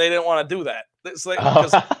L, and they didn't want to do that.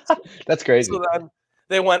 That's crazy. So then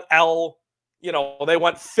they went L. They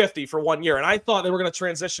went 50 for 1 year. And I thought they were going to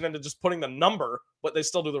transition into just putting the number, but they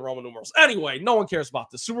still do the Roman numerals. Anyway, no one cares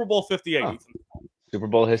about this. Super Bowl 58, Ethan. Super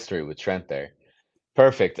Bowl history with Trent there.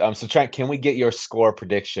 Perfect. So Trent, can we get your score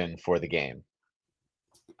prediction for the game?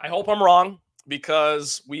 I hope I'm wrong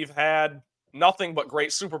because we've had nothing but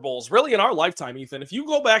great Super Bowls really in our lifetime, Ethan. If you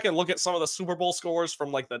go back and look at some of the Super Bowl scores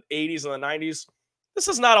from like the 80s and the 90s, this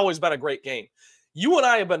has not always been a great game. You and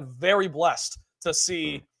I have been very blessed to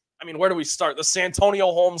see. I mean, where do we start? The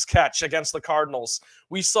Santonio Holmes catch against the Cardinals.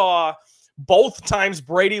 We saw both times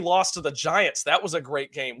Brady lost to the Giants. That was a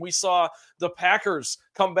great game. We saw the Packers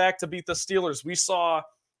come back to beat the Steelers. We saw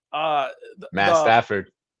Matt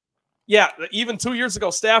Stafford. yeah, even 2 years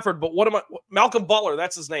ago, Stafford. But Malcolm Butler,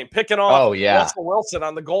 that's his name, picking off Oh yeah, Russell Wilson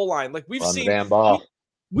on the goal line. Like we've run the seen, damn ball.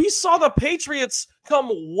 we saw the Patriots come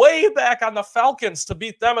way back on the Falcons to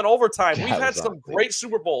beat them in overtime. We've had some great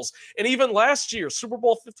Super Bowls. And even last year, Super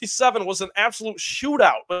Bowl 57 was an absolute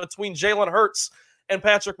shootout between Jalen Hurts and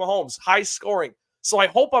Patrick Mahomes, high scoring. So I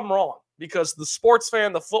hope I'm wrong because the sports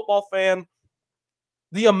fan, the football fan,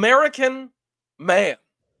 the American man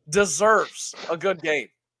deserves a good game.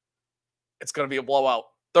 It's going to be a blowout.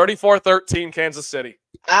 34-13 Kansas City.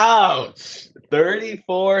 Ouch.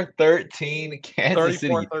 34-13 Kansas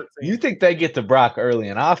City. 34-13. You think they get to Brock early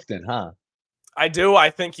and often, huh? I do. I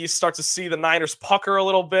think you start to see the Niners pucker a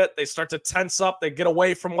little bit. They start to tense up. They get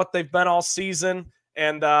away from what they've been all season.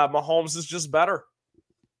 And Mahomes is just better.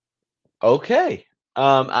 Okay.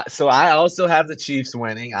 So I also have the Chiefs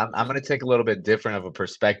winning. I'm going to take a little bit different of a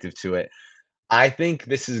perspective to it. I think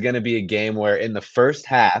this is going to be a game where in the first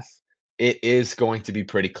half, it is going to be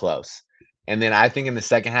pretty close. And then I think in the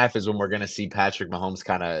second half is when we're going to see Patrick Mahomes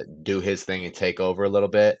kind of do his thing and take over a little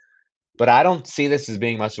bit. But I don't see this as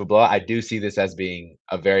being much of a blowout. I do see this as being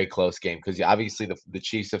a very close game because obviously the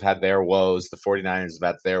Chiefs have had their woes. The 49ers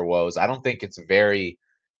have had their woes. I don't think it's very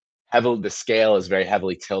heavily – the scale is very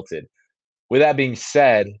heavily tilted. With that being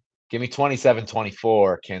said, give me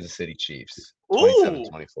 27-24 Kansas City Chiefs.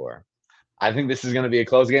 27-24. I think this is going to be a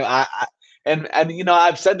close game. And you know,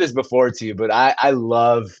 I've said this before to you, but I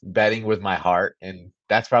love betting with my heart, and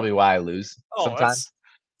that's probably why I lose sometimes.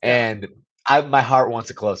 And my heart wants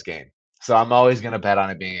a close game, so I'm always going to bet on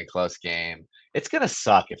it being a close game. It's going to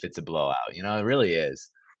suck if it's a blowout. You know, it really is.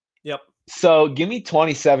 Yep. So give me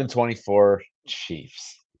 27-24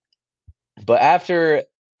 Chiefs. But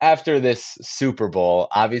after this Super Bowl,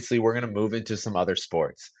 obviously we're going to move into some other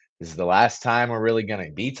sports. This is the last time we're really going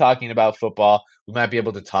to be talking about football. We might be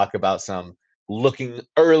able to talk about some looking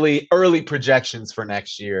early projections for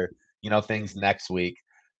next year, you know, things next week.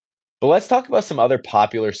 But let's talk about some other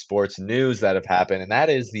popular sports news that have happened, and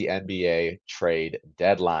that is the NBA trade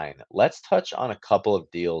deadline. Let's touch on a couple of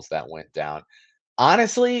deals that went down.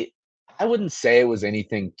 Honestly, I wouldn't say it was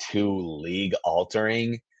anything too league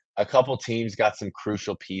altering. A couple teams got some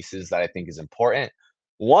crucial pieces that I think is important.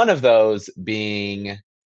 One of those being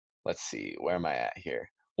let's see, where am I at here?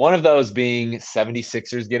 One of those being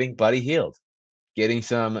 76ers getting Buddy Hield, getting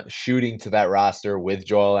some shooting to that roster with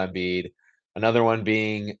Joel Embiid. Another one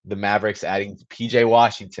being the Mavericks adding PJ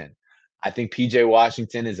Washington. I think PJ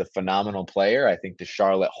Washington is a phenomenal player. I think the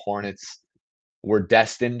Charlotte Hornets were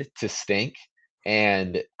destined to stink.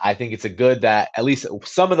 And I think it's a good that at least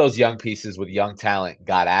some of those young pieces with young talent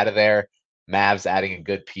got out of there. Mavs adding a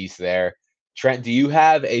good piece there. Trent, do you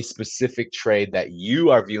have a specific trade that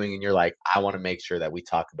you are viewing and you're like, I want to make sure that we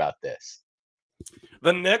talk about this?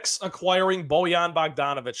 The Knicks acquiring Bojan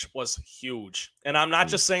Bogdanovic was huge. And I'm not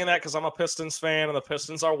just saying that because I'm a Pistons fan and the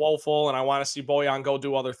Pistons are woeful and I want to see Bojan go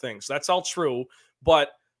do other things. That's all true. But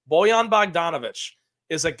Bojan Bogdanovic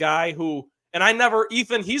is a guy who, and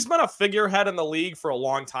Ethan, he's been a figurehead in the league for a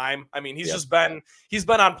long time. I mean, he's been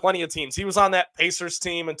on plenty of teams. He was on that Pacers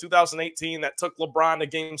team in 2018 that took LeBron to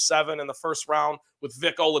Game 7 in the first round with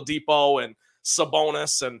Vic Oladipo and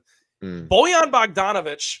Sabonis. And Bojan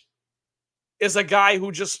Bogdanovic is a guy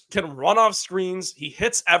who just can run off screens. He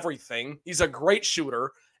hits everything. He's a great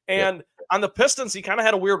shooter. And on the Pistons, he kind of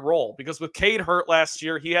had a weird role because with Cade hurt last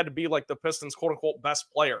year, he had to be like the Pistons' quote-unquote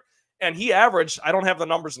best player. And he averaged, I don't have the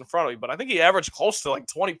numbers in front of me, but I think he averaged close to like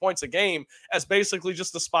 20 points a game as basically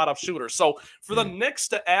just a spot-up shooter. So for the Knicks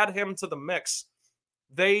to add him to the mix,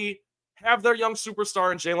 they have their young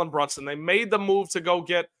superstar in Jalen Brunson. They made the move to go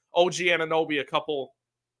get OG Anunoby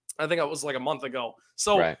I think it was like a month ago.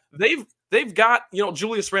 So they've got, you know,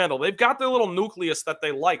 Julius Randle. They've got their little nucleus that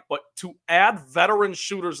they like, but to add veteran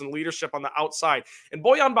shooters and leadership on the outside. And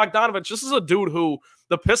Bojan Bogdanovic, this is a dude who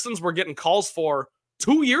the Pistons were getting calls for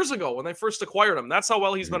 2 years ago when they first acquired him. That's how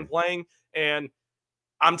well he's been playing. And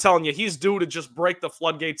I'm telling you, he's due to just break the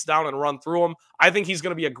floodgates down and run through them. I think he's going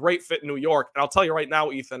to be a great fit in New York. And I'll tell you right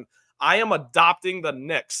now, Ethan, I am adopting the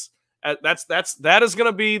Knicks. That is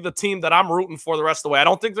going to be the team that I'm rooting for the rest of the way. I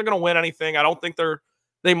don't think they're going to win anything. I don't think they're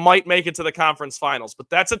they might make it to the conference finals. But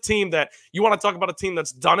that's a team that you want to talk about, a team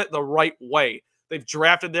that's done it the right way. They've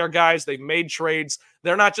drafted their guys. They've made trades.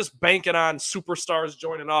 They're not just banking on superstars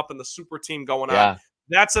joining up and the super team going on. Yeah.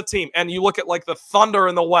 That's a team. And you look at like the Thunder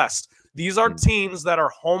in the West. These are teams that are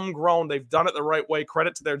homegrown. They've done it the right way.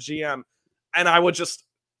 Credit to their GM. And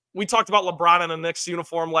we talked about LeBron in a Knicks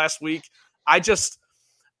uniform last week.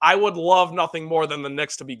 I would love nothing more than the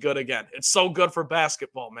Knicks to be good again. It's so good for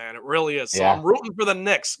basketball, man. It really is. So I'm rooting for the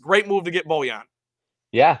Knicks. Great move to get Bojan.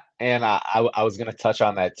 Yeah, and I was going to touch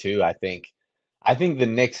on that too. I think the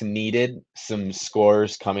Knicks needed some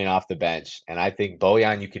scorers coming off the bench, and I think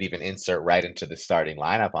Bojan you could even insert right into the starting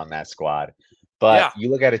lineup on that squad. But you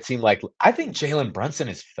look at a team like I think Jalen Brunson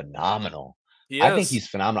is phenomenal. I think he's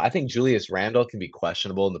phenomenal. I think Julius Randle can be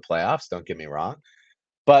questionable in the playoffs. Don't get me wrong,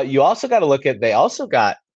 but you also got to look at they also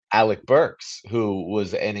got Alec Burks, who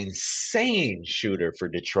was an insane shooter for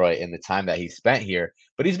Detroit in the time that he spent here,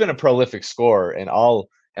 but he's been a prolific scorer in all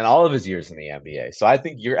of his years in the NBA. So I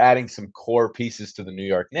think you're adding some core pieces to the New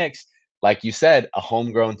York Knicks. Like you said, a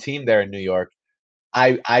homegrown team there in New York.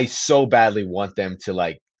 I so badly want them to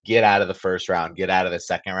like get out of the first round, get out of the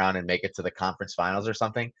second round, and make it to the conference finals or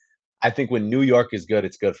something. I think when New York is good,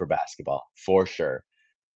 it's good for basketball for sure.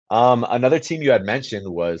 Another team you had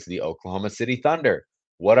mentioned was the Oklahoma City Thunder.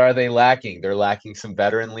 What are they lacking? They're lacking some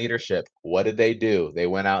veteran leadership. What did they do? They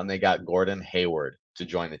went out and they got Gordon Hayward to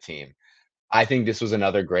join the team. I think this was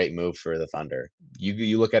another great move for the Thunder.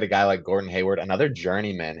 You look at a guy like Gordon Hayward, another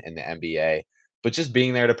journeyman in the NBA, but just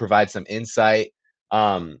being there to provide some insight,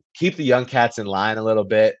 keep the young cats in line a little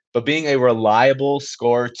bit, but being a reliable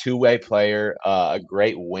scorer, two-way player, a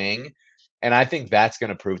great wing. And I think that's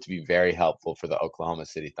going to prove to be very helpful for the Oklahoma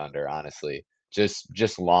City Thunder, honestly,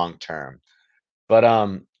 just long term.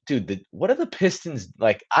 But dude, what are the Pistons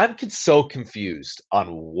like? I'm so confused on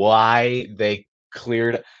why they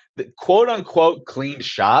cleared the quote unquote clean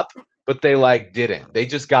shop, but they like didn't. They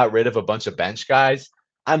just got rid of a bunch of bench guys.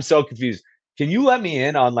 I'm so confused. Can you let me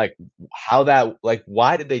in on like how that like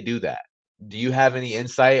why did they do that? Do you have any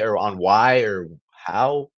insight or on why or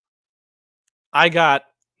how? I got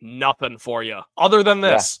nothing for you other than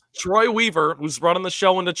this. Troy Weaver, who's running the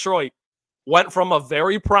show in Detroit, went from a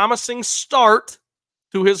very promising start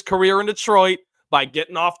to his career in Detroit by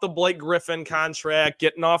getting off the Blake Griffin contract,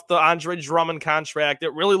 getting off the Andre Drummond contract.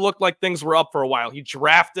 It really looked like things were up for a while. He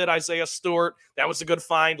drafted Isaiah Stewart. That was a good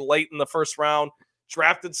find late in the first round.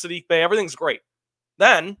 Drafted Sadiq Bey. Everything's great.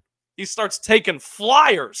 Then he starts taking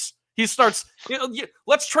flyers. He starts,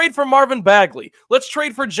 let's trade for Marvin Bagley. Let's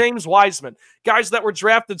trade for James Wiseman. Guys that were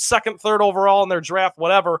drafted second, third overall in their draft,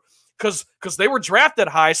 whatever, because they were drafted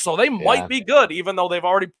high, so they might be good, even though they've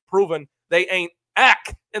already proven they ain't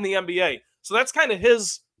in the NBA. So that's kind of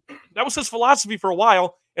that was his philosophy for a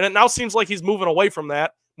while, and it now seems like he's moving away from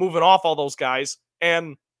that, moving off all those guys,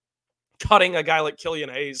 and cutting a guy like Killian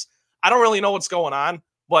Hayes. I don't really know what's going on,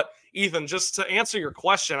 but Ethan, just to answer your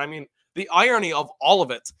question, I mean, the irony of all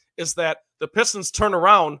of it is that the Pistons turned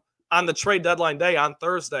around on the trade deadline day on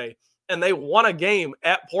Thursday, and they won a game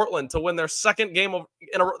at Portland to win their second game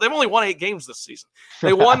in a row. They've only won 8 games this season.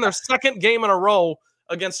 They won their second game in a row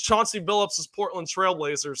against Chauncey Billups' Portland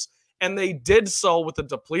Trailblazers, and they did so with a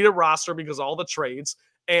depleted roster because of all the trades,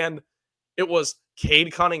 and it was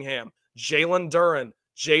Cade Cunningham, Jalen Duren,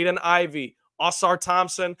 Jaden Ivey, Osar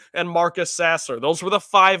Thompson, and Marcus Sasser. Those were the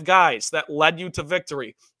 5 guys that led you to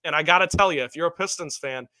victory, and I got to tell you, if you're a Pistons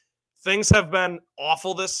fan, things have been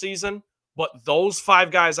awful this season, but those 5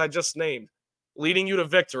 guys I just named leading you to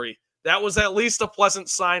victory, that was at least a pleasant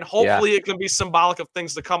sign. Hopefully it can be symbolic of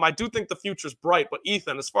things to come. I do think the future's bright, but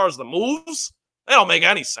Ethan, as far as the moves, they don't make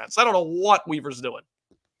any sense. I don't know what Weaver's doing.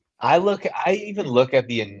 I even look at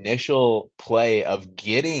the initial play of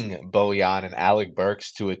getting Bojan and Alec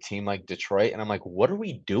Burks to a team like Detroit, and I'm like, what are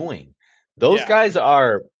we doing? Those guys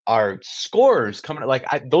are scorers coming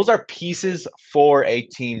those are pieces for a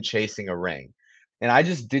team chasing a ring. And I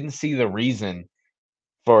just didn't see the reason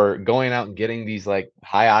for going out and getting these like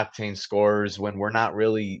high octane scorers when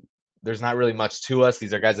there's not really much to us.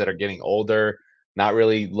 These are guys that are getting older, not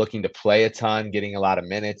really looking to play a ton, getting a lot of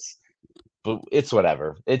minutes. But it's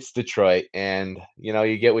whatever. It's Detroit, and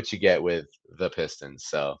you get what you get with the Pistons.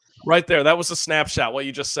 So right there, that was a snapshot. What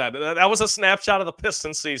you just said, that was a snapshot of the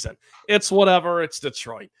Pistons season. It's whatever. It's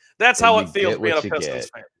Detroit. That's how it feels being a Pistons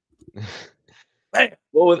fan.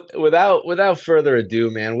 Well, without further ado,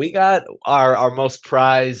 man, we got our most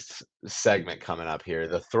prized segment coming up here: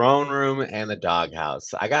 the throne room and the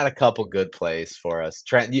doghouse. I got a couple good plays for us,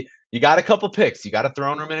 Trent. You got a couple picks. You got a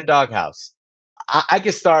throne room and a doghouse. I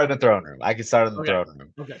can start in the throne room. I can start in the Okay. throne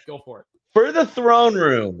room. Okay, go for it. For the throne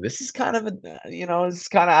room, this is kind of it's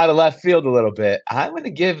kind of out of left field a little bit. I'm going to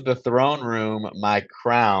give the throne room my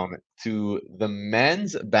crown to the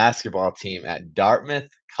men's basketball team at Dartmouth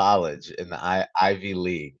College in the Ivy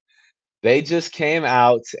League. They just came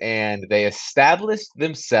out and they established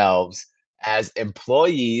themselves as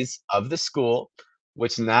employees of the school,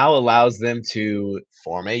 which now allows them to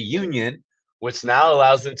form a union, which now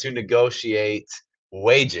allows them to negotiate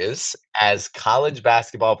wages as college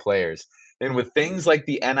basketball players. And with things like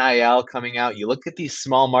the NIL coming out, you look at these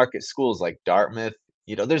small market schools like Dartmouth,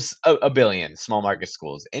 there's a billion small market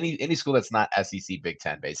schools. Any school that's not SEC Big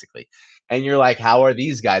Ten, basically. And you're like, how are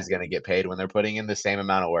these guys going to get paid when they're putting in the same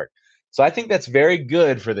amount of work? So I think that's very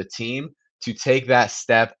good for the team to take that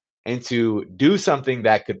step and to do something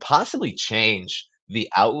that could possibly change the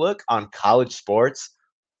outlook on college sports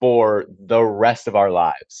for the rest of our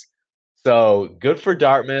lives. So good for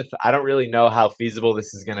Dartmouth. I don't really know how feasible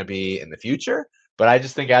this is going to be in the future, but I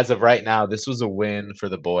just think as of right now, this was a win for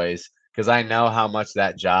the boys because I know how much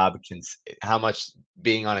how much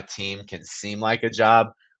being on a team can seem like a job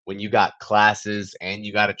when you got classes and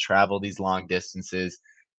you got to travel these long distances.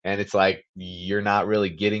 And it's like you're not really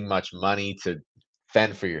getting much money to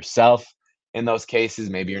fend for yourself in those cases.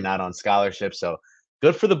 Maybe you're not on scholarship. So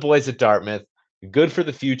good for the boys at Dartmouth. Good for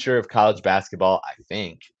the future of college basketball, I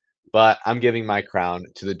think. But I'm giving my crown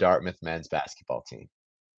to the Dartmouth men's basketball team.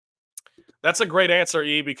 That's a great answer,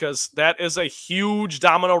 E, because that is a huge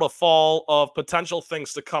domino to fall of potential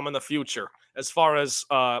things to come in the future as far as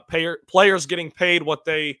players getting paid what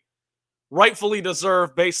they rightfully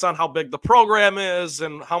deserve based on how big the program is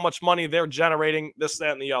and how much money they're generating, this,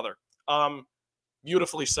 that, and the other.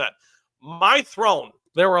 Beautifully said. My throne,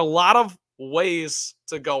 there were a lot of ways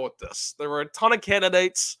to go with this. There were a ton of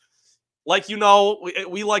candidates. Like,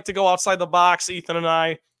 we like to go outside the box, Ethan and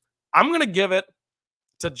I. I'm going to give it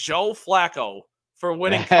to Joe Flacco for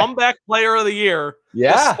winning Comeback Player of the Year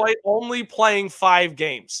despite only playing 5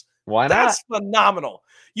 games. Why not? That's phenomenal.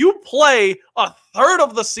 You play a third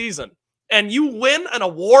of the season and you win an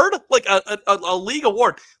award, like a league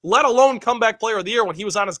award, let alone Comeback Player of the Year when he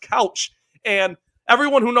was on his couch. And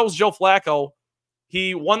everyone who knows Joe Flacco,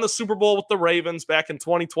 he won the Super Bowl with the Ravens back in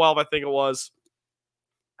 2012, I think it was.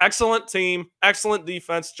 Excellent team, excellent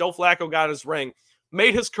defense. Joe Flacco got his ring,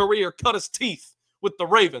 made his career, cut his teeth with the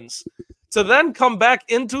Ravens, to then come back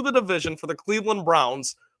into the division for the Cleveland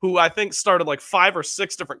Browns, who I think started like 5 or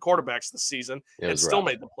 6 different quarterbacks this season and still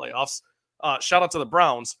made the playoffs. Shout out to the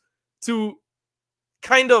Browns, to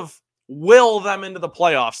kind of will them into the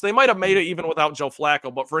playoffs. They might have made it even without Joe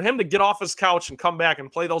Flacco, but for him to get off his couch and come back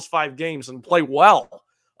and play those 5 games and play well,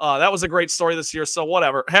 that was a great story this year. So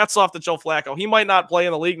whatever. Hats off to Joe Flacco. He might not play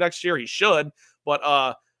in the league next year. He should, but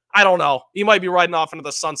I don't know. He might be riding off into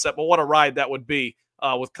the sunset, but what a ride that would be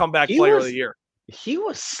with Comeback Player of the Year. He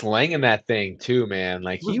was slinging that thing too, man.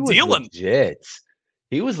 Like he was dealing. Legit.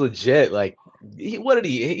 He was legit. Like he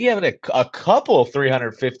having a couple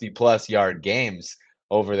 350 plus yard games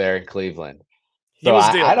over there in Cleveland. So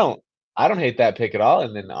I don't hate that pick at all.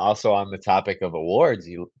 And then also on the topic of awards,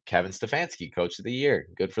 Kevin Stefanski, Coach of the Year.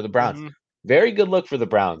 Good for the Browns. Mm-hmm. Very good look for the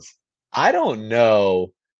Browns. I don't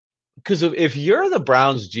know, because if you're the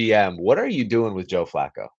Browns GM, what are you doing with Joe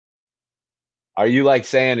Flacco? Are you like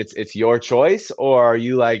saying it's your choice, or are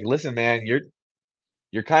you like, listen, man,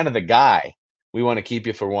 you're kind of the guy. We want to keep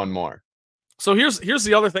you for one more. So here's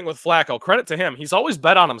the other thing with Flacco. Credit to him. He's always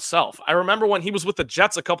bet on himself. I remember when he was with the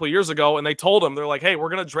Jets a couple of years ago, and they told him, they're like, hey, we're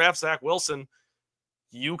going to draft Zach Wilson.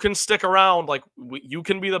 You can stick around. Like, you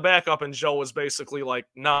can be the backup. And Joe was basically like,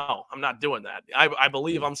 no, I'm not doing that. I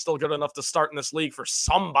believe I'm still good enough to start in this league for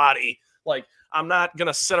somebody. Like, I'm not going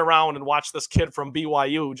to sit around and watch this kid from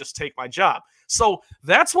BYU just take my job. So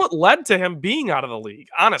that's what led to him being out of the league,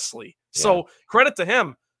 honestly. Yeah. So credit to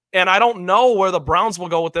him. And I don't know where the Browns will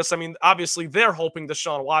go with this. I mean, obviously, they're hoping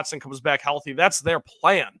Deshaun Watson comes back healthy. That's their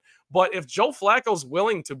plan. But if Joe Flacco's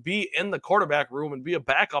willing to be in the quarterback room and be a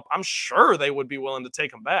backup, I'm sure they would be willing to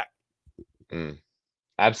take him back.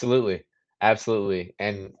 Absolutely. Absolutely.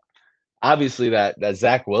 And obviously that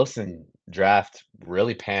Zach Wilson draft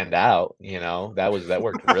really panned out. That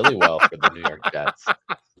worked really well for the New York Jets.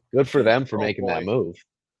 Good for them for making that move.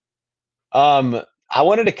 I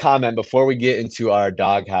wanted to comment before we get into our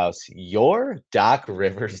doghouse. Your Doc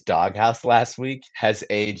Rivers doghouse last week has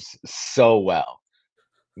aged so well.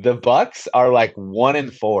 The Bucks are like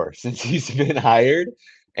 1-4 since he's been hired.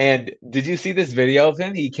 And did you see this video of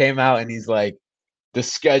him? He came out and he's like, the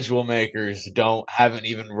schedule makers haven't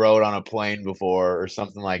even rode on a plane before or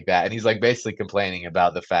something like that. And he's like basically complaining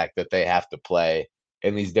about the fact that they have to play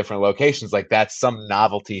in these different locations. Like that's some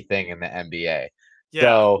novelty thing in the NBA. Yeah,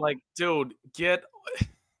 So like, dude,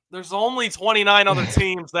 there's only 29 other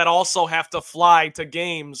teams that also have to fly to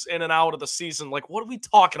games in and out of the season. Like, what are we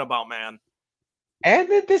talking about, man? and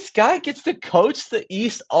then this guy gets to coach the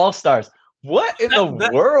East All-Stars. What in the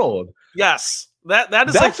That world? yes, that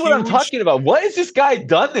is a That's what I'm huge. talking about. What has this guy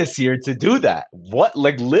done this year to do that? What,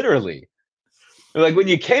 like literally? Like when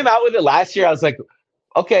you came out with it last year, I was like,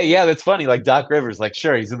 okay, yeah, that's funny. Like Doc Rivers, like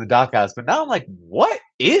sure, he's in the doghouse, but now I'm like, what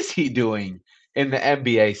is he doing in the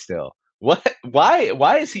NBA still? What?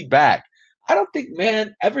 Why is he back? I don't think,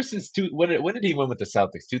 man. Ever since when did he win with the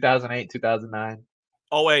Celtics? 2008, 2009.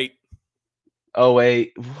 Oh wait, Oh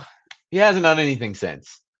wait, he hasn't done anything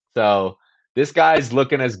since. So this guy's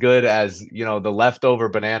looking as good as the leftover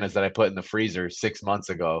bananas that I put in the freezer 6 months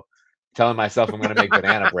ago, telling myself I'm going to make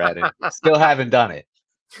banana bread and still haven't done it.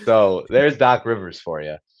 So there's Doc Rivers for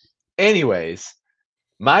you. Anyways,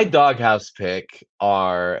 my doghouse pick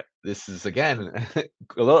are. This is again a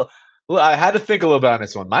little. I had to think a little bit on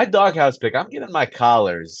this one. My doghouse pick. I'm giving my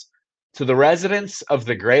collars to the residents of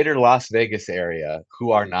the greater Las Vegas area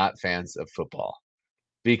who are not fans of football,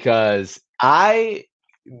 because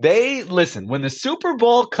they listen when the Super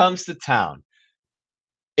Bowl comes to town.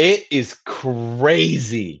 It is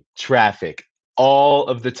crazy traffic all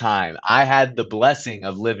of the time. I had the blessing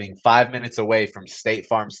of living 5 minutes away from State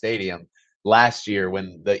Farm Stadium last year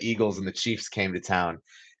when the Eagles and the Chiefs came to town,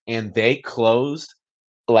 and they closed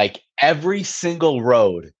like every single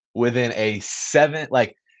road within a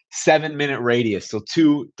 7-minute radius. So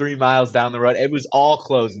 2-3 miles down the road, it was all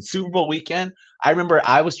closed. And Super Bowl weekend, I remember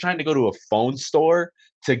I was trying to go to a phone store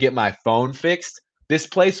to get my phone fixed. This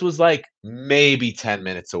place was like maybe 10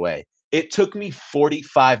 minutes away. It took me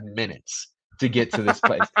 45 minutes to get to this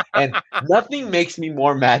place. And nothing makes me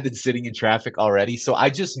more mad than sitting in traffic already. So I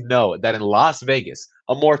just know that in Las Vegas,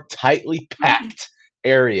 a more tightly packed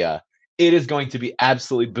area, it is going to be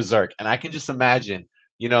absolutely berserk. And I can just imagine,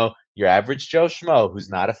 your average Joe Schmo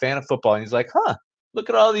who's not a fan of football. And he's like, look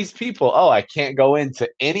at all these people. Oh, I can't go into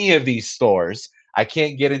any of these stores. I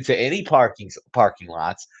can't get into any parking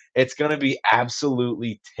lots. It's going to be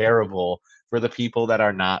absolutely terrible for the people that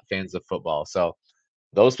are not fans of football. So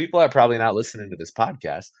those people are probably not listening to this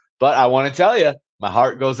podcast. But I want to tell you, my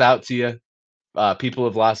heart goes out to you, people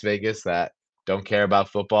of Las Vegas that don't care about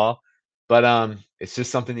football. But it's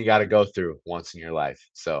just something you got to go through once in your life.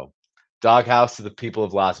 So doghouse to the people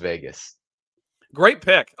of Las Vegas. Great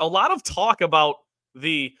pick. A lot of talk about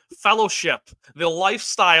the fellowship, the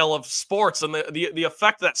lifestyle of sports, and the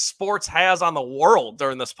effect that sports has on the world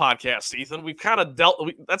during this podcast, Ethan. We've kind of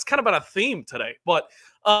that's kind of been a theme today. But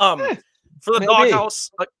for the doghouse,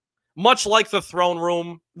 much like the throne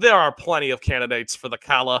room, there are plenty of candidates for the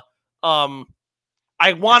Kala.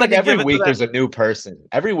 I wanted to every give it week to there's a new person.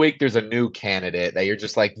 Every week there's a new candidate that you're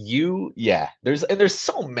just like, there's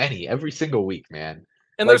so many every single week, man.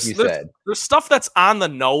 And like there's stuff that's on the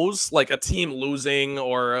nose, like a team losing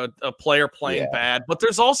or a player playing bad. But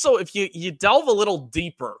there's also, if you delve a little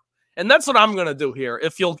deeper, and that's what I'm gonna do here.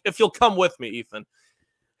 If you'll come with me, Ethan.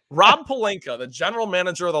 Rob Pelinka, the general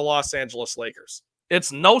manager of the Los Angeles Lakers.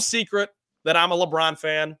 It's no secret that I'm a LeBron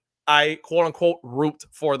fan. I, quote unquote, root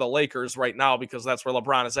for the Lakers right now because that's where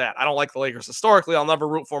LeBron is at. I don't like the Lakers historically. I'll never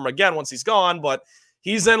root for him again once he's gone, but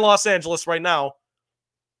he's in Los Angeles right now.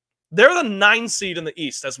 They're the 9 seed in the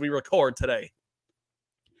East as we record today.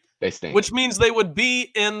 They stink. Which means they would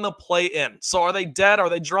be in the play-in. So are they dead? Are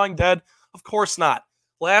they drawing dead? Of course not.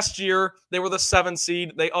 Last year, they were the 7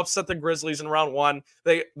 seed. They upset the Grizzlies in round 1.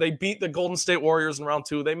 They beat the Golden State Warriors in round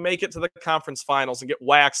 2. They make it to the conference finals and get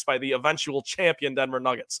waxed by the eventual champion Denver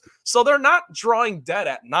Nuggets. So they're not drawing dead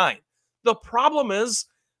at 9. The problem is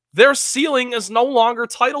their ceiling is no longer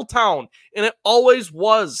title town, and it always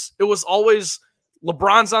was. It was always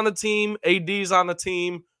LeBron's on the team, AD's on the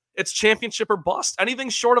team. It's championship or bust.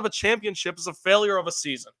 Anything short of a championship is a failure of a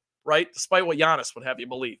season, right? Despite what Giannis would have you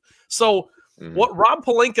believe. So what Rob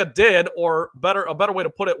Pelinka did, or a better way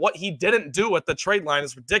to put it, what he didn't do at the trade line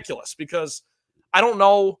is ridiculous, because I don't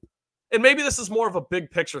know, and maybe this is more of a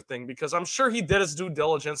big picture thing, because I'm sure he did his due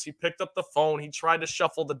diligence. He picked up the phone. He tried to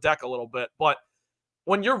shuffle the deck a little bit. But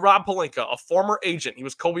when you're Rob Pelinka, a former agent, he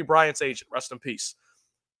was Kobe Bryant's agent, rest in peace.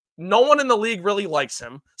 No one in the league really likes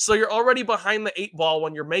him. So you're already behind the 8 ball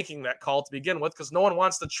when you're making that call to begin with, because no one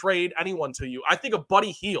wants to trade anyone to you. I think of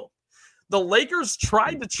Buddy Hield. The Lakers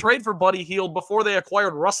tried to trade for Buddy Hield before they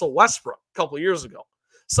acquired Russell Westbrook a couple of years ago.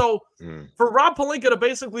 So for Rob Pelinka to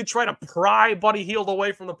basically try to pry Buddy Hield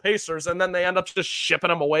away from the Pacers, and then they end up just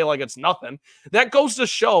shipping him away like it's nothing, that goes to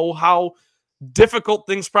show how difficult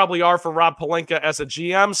things probably are for Rob Pelinka as a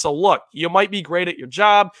GM. So look, you might be great at your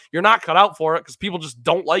job. You're not cut out for it because people just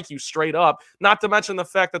don't like you straight up. Not to mention the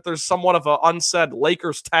fact that there's somewhat of an unsaid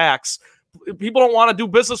Lakers tax. People don't want to do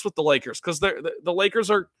business with the Lakers because the Lakers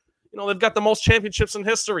are, they've got the most championships in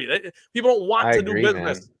history. People don't want I to do agree,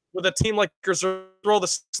 business man. with a team like Lakers or throw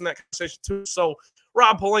this in that conversation too. So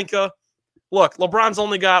Rob Pelinka, look, LeBron's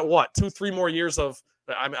only got 2-3 more years of,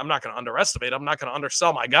 I'm not going to underestimate, I'm not going to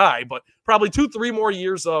undersell my guy, but probably 2-3 more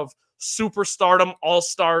years of superstardom,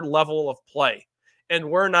 all-star level of play. And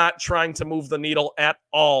we're not trying to move the needle at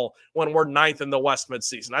all when we're 9th in the West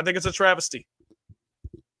midseason. I think it's a travesty.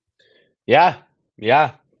 Yeah,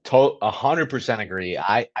 100% agree.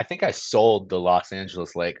 I think I sold the Los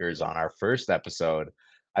Angeles Lakers on our first episode.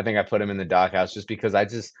 I think I put them in the doghouse just because I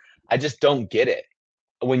just don't get it.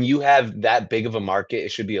 When you have that big of a market,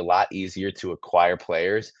 it should be a lot easier to acquire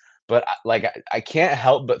players. But I can't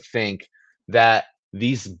help but think that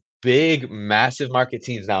these big, massive market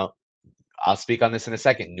teams now, I'll speak on this in a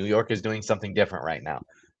second. New York is doing something different right now,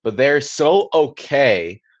 but they're so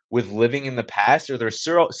okay with living in the past, or they're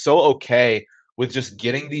so okay with just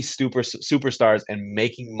getting these superstars and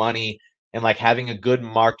making money and like having a good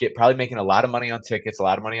market, probably making a lot of money on tickets, a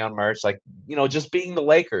lot of money on merch, like just being the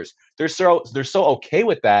Lakers. They're so okay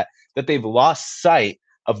with that they've lost sight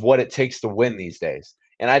of what it takes to win these days.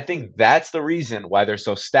 And I think that's the reason why they're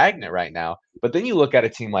so stagnant right now. But then you look at a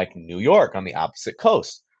team like New York on the opposite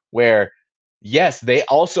coast, where yes, they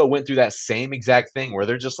also went through that same exact thing where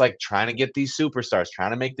they're just like trying to get these superstars,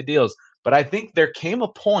 trying to make the deals. But I think there came a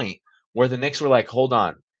point where the Knicks were like, hold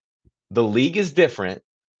on, the league is different.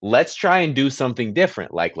 Let's try and do something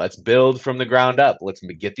different. Like, let's build from the ground up. Let's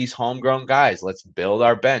get these homegrown guys. Let's build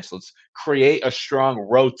our bench. Let's create a strong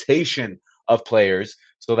rotation of players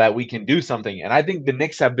so that we can do something. And I think the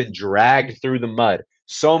Knicks have been dragged through the mud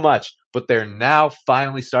so much, but they're now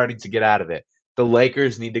finally starting to get out of it. The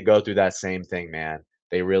Lakers need to go through that same thing, man.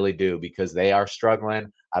 They really do, because they are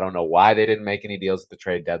struggling. I don't know why they didn't make any deals at the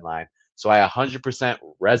trade deadline. So I 100%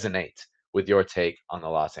 resonate with your take on the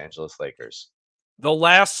Los Angeles Lakers. The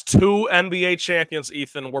last 2 NBA champions,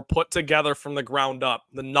 Ethan, were put together from the ground up.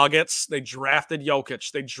 The Nuggets, they drafted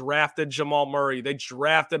Jokic. They drafted Jamal Murray. They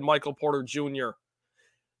drafted Michael Porter Jr.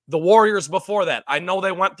 The Warriors before that, I know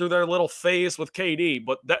they went through their little phase with KD,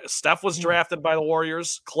 but Steph was drafted by the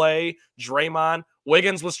Warriors. Clay, Draymond,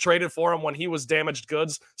 Wiggins was traded for him when he was damaged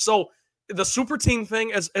goods. So the super team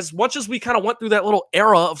thing, as much as we kind of went through that little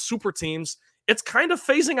era of super teams, it's kind of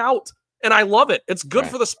phasing out. And I love it. It's good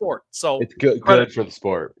for the sport. So it's good for the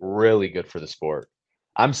sport. Really good for the sport.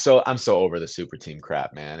 I'm so over the super team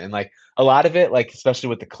crap, man. And like a lot of it, like especially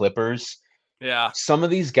with the Clippers, yeah, some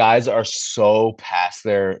of these guys are so past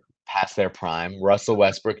their prime. Russell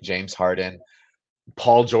Westbrook, James Harden,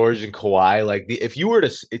 Paul George, and Kawhi. Like if you were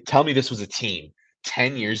to tell me this was a team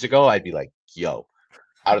 10 years ago, I'd be like, yo,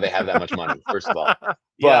 how do they have that much money? First of all. yeah.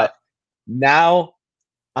 But now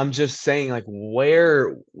I'm just saying, like,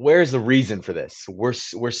 where's the reason for this? We're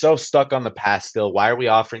so stuck on the past still. Why are we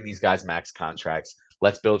offering these guys max contracts?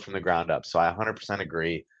 Let's build from the ground up. So I 100%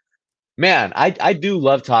 agree. Man, I do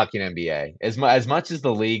love talking NBA. As much as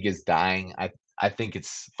the league is dying, I think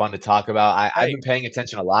it's fun to talk about. I've been paying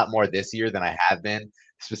attention a lot more this year than I have been,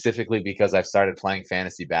 specifically because I've started playing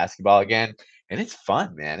fantasy basketball again, and it's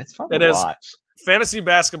fun, man. It's fun to watch. Fantasy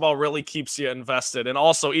basketball really keeps you invested. And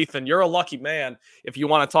also, Ethan, you're a lucky man if you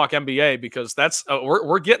want to talk NBA, because that's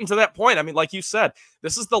we're getting to that point. I mean, like you said,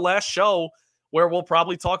 this is the last show where we'll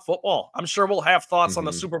probably talk football. I'm sure we'll have thoughts on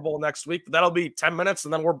the Super Bowl next week, but that'll be 10 minutes,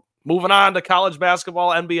 and then we're moving on to college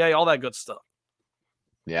basketball, NBA, all that good stuff.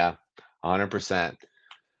 Yeah, 100%.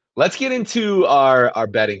 Let's get into our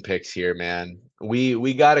betting picks here, man.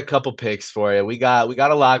 We got a couple picks for you. We got a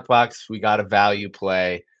lockbox. We got a value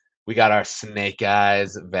play. We got our snake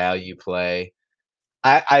eyes value play.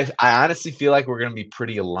 I honestly feel like we're going to be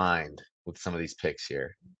pretty aligned with some of these picks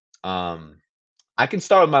here. I can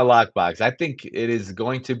start with my lockbox. I think it is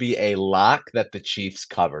going to be a lock that the Chiefs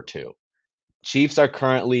cover too. Chiefs are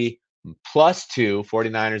currently +2,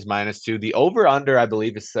 49ers -2. The over-under, I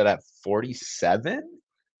believe, is set at 47.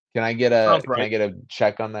 Can I get a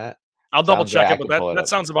check on that? I'll double check it, but that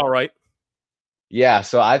sounds about right. Yeah,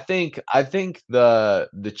 so I think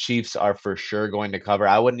the Chiefs are for sure going to cover.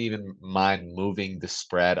 I wouldn't even mind moving the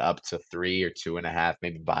spread up to 3 or 2.5,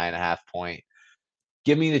 maybe buying a half point.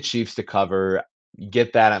 Give me the Chiefs to cover.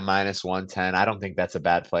 Get that at -110. I don't think that's a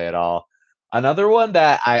bad play at all. Another one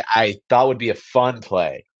that I thought would be a fun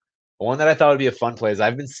play. One that I thought would be a fun play is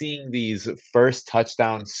I've been seeing these first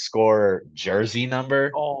touchdown scorer jersey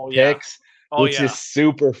number picks. Oh which yeah. is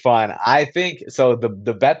super fun. I think so. The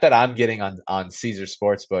bet that I'm getting on Caesar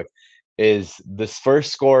Sportsbook is this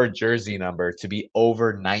first score jersey number to be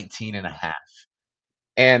over 19 and a half.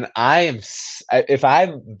 And if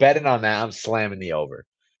I'm betting on that, I'm slamming the over.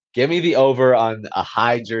 Give me the over on a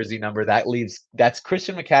high jersey number. That's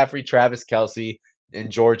Christian McCaffrey, Travis Kelce, and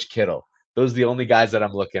George Kittle. Those are the only guys that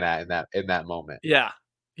I'm looking at in that moment. Yeah.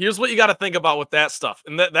 Here's what you got to think about with that stuff.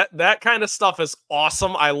 And that kind of stuff is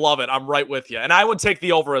awesome. I love it. I'm right with you. And I would take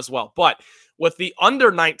the over as well. But with the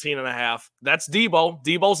under 19 and a half, that's Debo.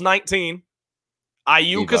 Debo's 19.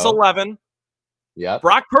 Ayuk is Debo. 11. Yep.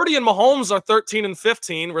 Brock Purdy and Mahomes are 13 and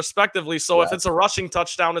 15, respectively. So if Yep. it's a rushing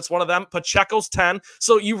touchdown, it's one of them. Pacheco's 10.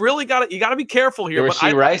 So you really got to be careful here.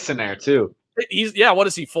 But Rice in there too. What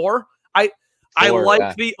is he, 4? I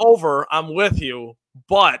like the over. I'm with you,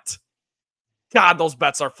 but God, those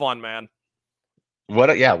bets are fun, man. What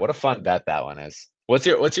a fun bet that one is. What's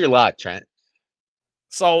your lot, Trent?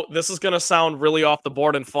 So this is going to sound really off the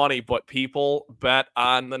board and funny, but people bet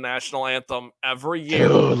on the national anthem every year.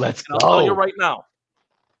 Dude, let's go. I'll tell you right now,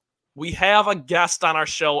 we have a guest on our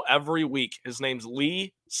show every week. His name's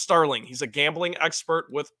Lee Sterling. He's a gambling expert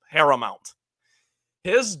with Paramount.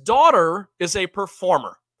 His daughter is a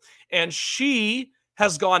performer, and she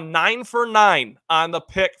has gone 9 for 9 on the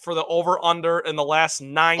pick for the over-under in the last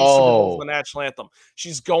 9 Super Bowls of the national anthem.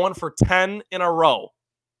 She's going for 10 in a row.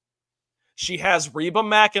 She has Reba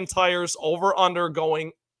McEntire's over-under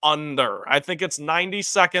going under. I think it's 90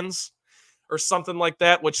 seconds or something like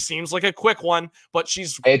that, which seems like a quick one, but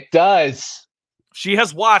it does. She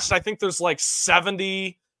has watched, I think there's like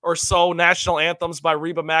 70 or so national anthems by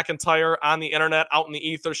Reba McEntire on the internet, out in the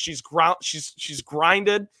ether. She's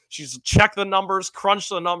grinded. She's checked the numbers, crunched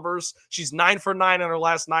the numbers. She's 9 for 9 in her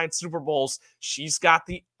last 9 Super Bowls. She's got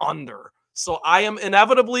the under. So I am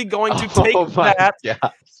inevitably going to take that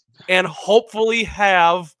and hopefully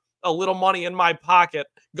have a little money in my pocket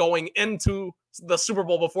going into the Super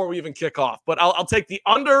Bowl before we even kick off. But I'll take the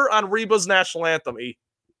under on Reba's national anthem, E.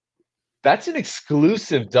 That's an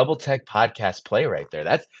exclusive Double Tech podcast play right there.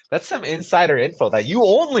 That's some insider info that you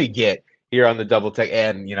only get here on the Double Tech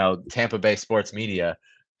and Tampa Bay Sports Media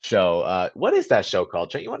show. What is that show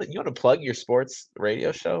called? Trent, you want to plug your sports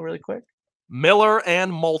radio show really quick? Miller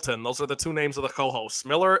and Moulton. Those are the two names of the co-hosts.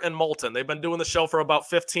 Miller and Moulton. They've been doing the show for about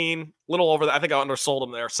 15, little over that. I think I undersold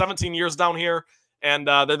them there. 17 years down here, and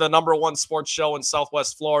they're the number 1 sports show in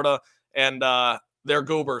Southwest Florida, and they're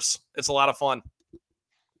goobers. It's a lot of fun.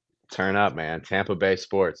 Turn up, man. Tampa Bay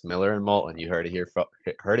Sports, Miller and Moulton. You heard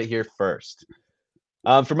it here first.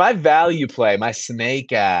 For my value play, my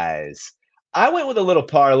snake eyes, I went with a little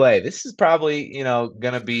parlay. This is probably,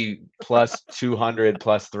 going to be plus 200,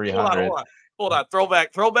 plus 300. Hold on.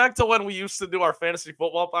 Throwback to when we used to do our fantasy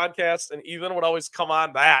football podcast, and Ethan would always come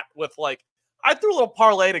on that with I threw a little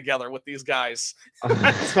parlay together with these guys. Dude,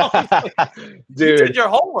 you did your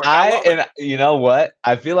homework. And you know what?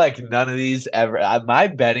 I feel like none of these ever. My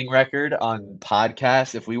betting record on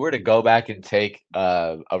podcasts, if we were to go back and take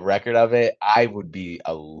a record of it, I would be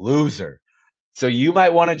a loser. So you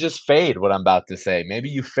might want to just fade what I'm about to say. Maybe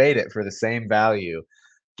you fade it for the same value.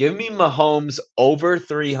 Give me Mahomes over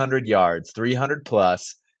 300 yards, 300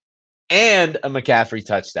 plus. And a McCaffrey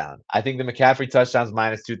touchdown. I think the McCaffrey touchdown is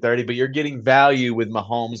minus 230, but you're getting value with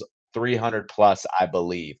Mahomes 300 plus, I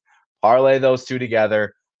believe. Parlay those two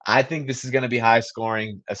together. I think this is going to be high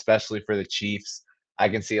scoring, especially for the Chiefs. I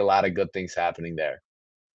can see a lot of good things happening there.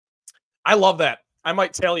 I love that. I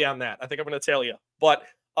might tail you on that. I think I'm going to tail you. But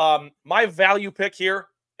my value pick here,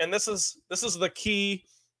 and this is the key,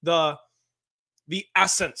 the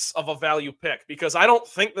essence of a value pick, because I don't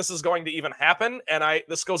think this is going to even happen, and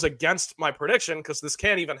this goes against my prediction because this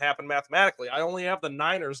can't even happen mathematically. I only have the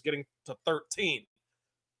Niners getting to 13.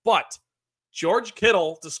 But George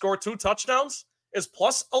Kittle to score 2 touchdowns is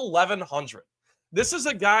plus 1,100. This is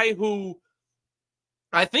a guy who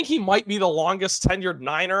I think he might be the longest tenured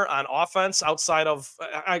Niner on offense outside of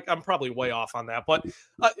I'm probably way off on that. But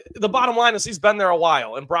the bottom line is he's been there a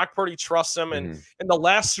while, and Brock Purdy trusts him. And in the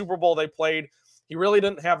last Super Bowl they played, he really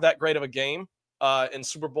didn't have that great of a game in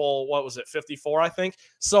Super Bowl, 54, I think.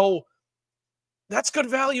 So that's good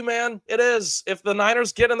value, man. It is. If the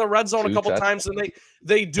Niners get in the red zone a couple times and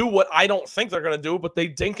they do what I don't think they're going to do, but they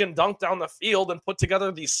dink and dunk down the field and put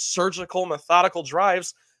together these surgical, methodical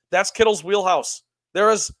drives, that's Kittle's wheelhouse. There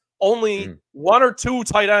is only 1 or 2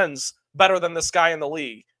 tight ends better than this guy in the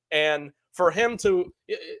league. And for him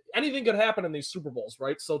anything could happen in these Super Bowls,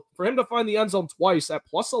 right? So for him to find the end zone twice at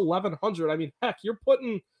plus 1,100, I mean, heck, you're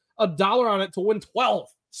putting $1 on it to win 12.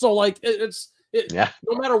 So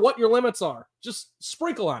no matter what your limits are, just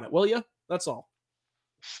sprinkle on it, will you? That's all.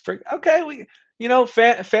 Okay,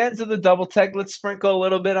 fans of the double tech, let's sprinkle a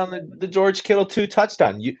little bit on the George Kittle 2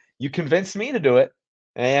 touchdown. You convinced me to do it,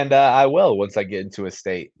 and I will once I get into a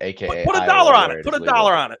state, aka Put a dollar Iowa, on where it. it Put is a legal.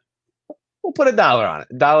 dollar on it. We'll put a dollar on it.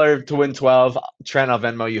 $1 to win 12. Trent, I'll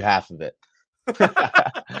Venmo you half of it.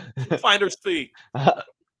 Finder's fee.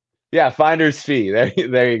 Yeah, finder's fee.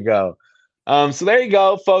 There you go. So there you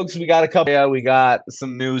go, folks. We got a couple. Yeah, we got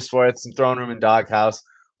some news for it. Some throne room and doghouse.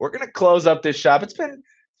 We're gonna close up this shop. It's been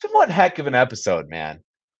one heck of an episode, man.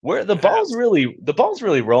 Where the ball's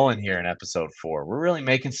really rolling here in episode 4. We're really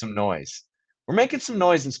making some noise. We're making some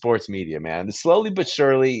noise in sports media, man. Slowly but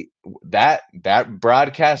surely, that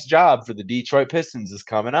broadcast job for the Detroit Pistons is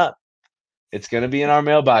coming up. It's gonna be in our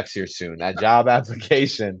mailbox here soon. That job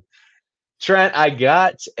application. Trent, I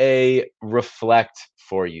got a reflect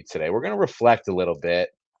for you today. We're going to reflect a little bit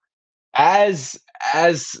as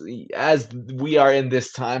we are in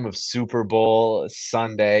this time of Super Bowl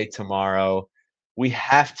Sunday tomorrow. We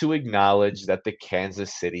have to acknowledge that the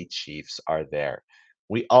Kansas City Chiefs are there.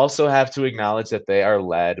 We also have to acknowledge that they are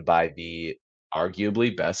led by the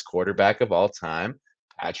arguably best quarterback of all time,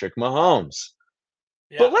 Patrick Mahomes.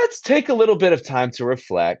 Yeah. But let's take a little bit of time to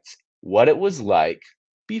reflect what it was like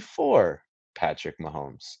before Patrick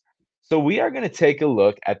Mahomes. So we are going to take a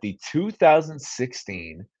look at the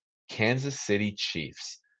 2016 Kansas City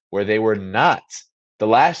Chiefs, where the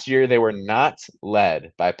last year they were not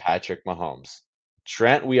led by Patrick Mahomes.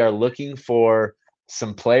 Trent, we are looking for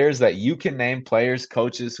some players that you can name, players,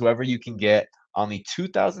 coaches, whoever you can get on the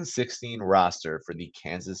 2016 roster for the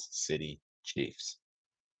Kansas City Chiefs.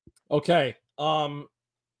 Okay.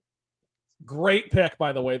 Great pick,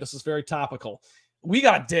 by the way. This is very topical. We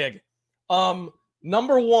got to dig.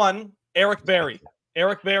 Number 1, Eric Berry.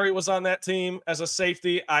 Eric Berry was on that team as a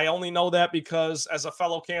safety. I only know that because as a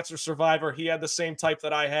fellow cancer survivor, he had the same type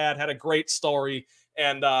that I had a great story,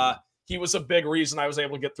 and he was a big reason I was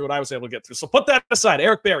able to get through what I was able to get through. So put that aside.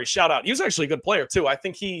 Eric Berry, shout out. He was actually a good player, too. I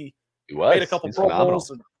think he made a couple Pro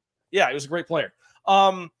Bowls. Yeah, he was a great player.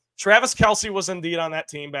 Travis Kelce was indeed on that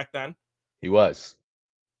team back then. He was.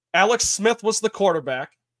 Alex Smith was the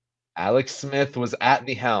quarterback. Alex Smith was at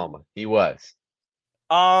the helm. He was.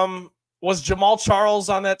 Was Jamal Charles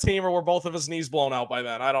on that team, or were both of his knees blown out by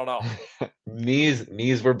then? I don't know.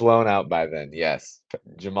 Knees were blown out by then. Yes,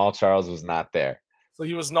 Jamal Charles was not there. So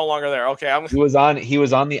he was no longer there. Okay, he was on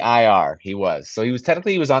the IR. He was. So he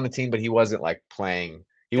was on the team, but he wasn't like playing.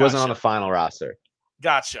 He wasn't on the final roster.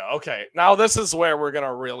 Gotcha. Okay, now this is where we're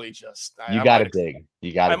gonna really just. You got to dig.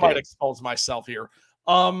 You got to. I might expose myself here.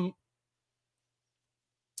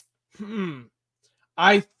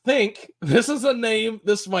 I think this is a name.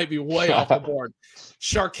 This might be way off the board.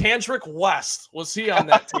 Sharkandrick West, was he on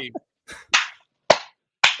that team?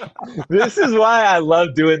 This is why I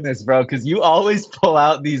love doing this, bro, because you always pull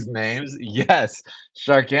out these names. Yes,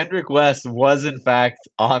 Sharkandrick West was in fact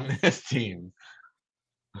on this team.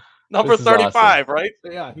 Number 35, awesome. Right?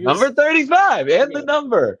 Yeah, number 35 and the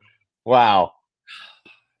number. Wow.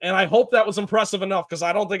 And I hope that was impressive enough because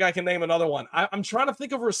I don't think I can name another one. I'm trying to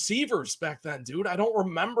think of receivers back then, dude. I don't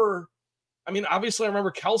remember. I mean, obviously I remember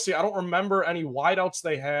Kelce. I don't remember any wideouts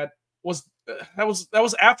they had. That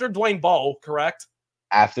was after Dwayne Bowe, correct?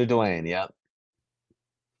 After Dwayne, yep.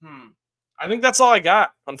 I think that's all I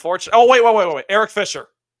got, unfortunately. Oh, wait. Eric Fisher,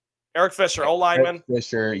 O-lineman. Eric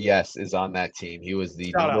Fisher, yes, is on that team. He was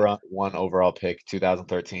the number 1 overall pick,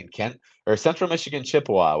 2013. Central Michigan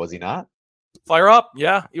Chippewa, was he not? Fire up,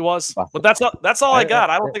 yeah, he was. But that's all I got.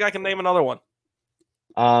 I don't think I can name another one.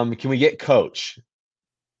 Can we get coach?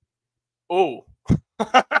 Oh.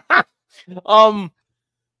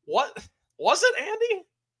 What was it, Andy?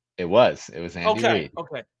 It was Andy Reid.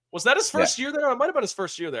 Okay. Was that his first year there? It might have been his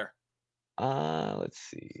first year there. Let's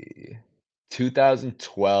see.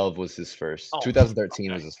 2012 was his first.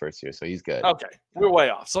 2013 was his first year, so he's good. Okay, we're way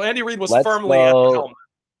off. So Andy Reid was firmly at the helm.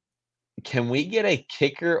 Can we get a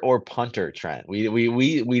kicker or punter, Trent?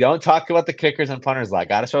 We don't talk about the kickers and punters a lot.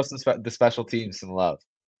 Got to show the special teams some love.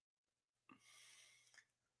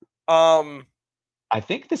 I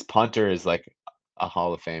think this punter is like a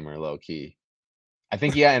Hall of Famer, low key. I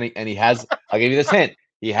think and he has. I'll give you this hint.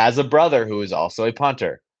 He has a brother who is also a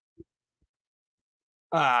punter.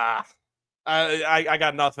 I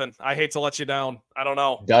got nothing. I hate to let you down. I don't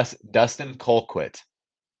know. Dustin Colquitt.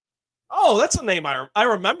 Oh, that's a name I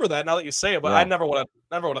remember that now that you say it, but I never would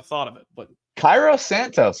have thought of it. But Cairo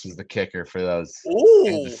Santos was the kicker for those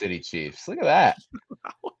Kansas City Chiefs. Look at that.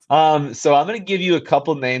 So I'm going to give you a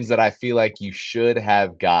couple names that I feel like you should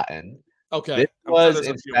have gotten. Okay.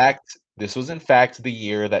 This was in fact the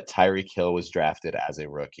year that Tyreek Hill was drafted as a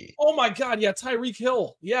rookie. Oh my God, yeah, Tyreek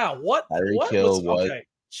Hill. Yeah, what? Tyreek Hill was okay?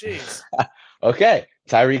 Jeez. okay.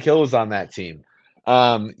 Tyreek Hill was on that team.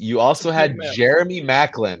 You also had Jeremy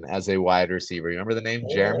Maclin as a wide receiver. You remember the name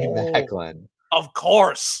Jeremy Maclin? Of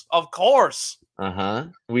course. Uh-huh.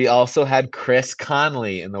 We also had Chris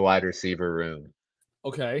Conley in the wide receiver room.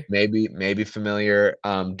 Okay. Maybe familiar.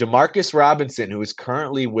 Demarcus Robinson, who is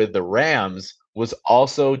currently with the Rams, was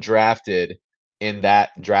also drafted in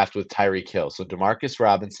that draft with Tyreek Hill. So Demarcus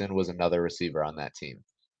Robinson was another receiver on that team.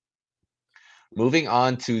 Moving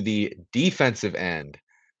on to the defensive end,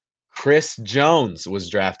 Chris Jones was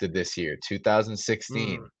drafted this year,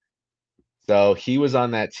 2016. So he was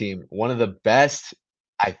on that team. One of the best,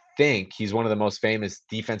 I think he's one of the most famous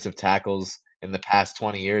defensive tackles in the past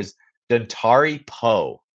 20 years, Dontari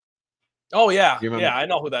Poe. Oh, yeah. Yeah, I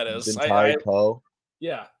know who that is. Dontari Poe.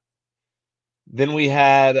 Yeah. Then we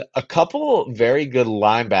had a couple very good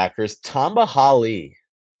linebackers. Tamba Hali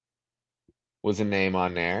was a name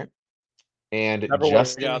on there. And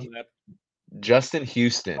Justin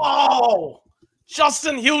Houston. Oh,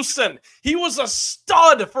 Justin Houston. He was a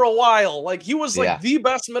stud for a while. Like, he was like the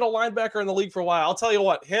best middle linebacker in the league for a while. I'll tell you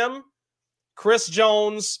what, him, Chris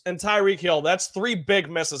Jones, and Tyreek Hill, that's 3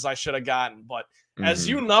 big misses I should have gotten. But as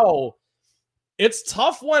you know, it's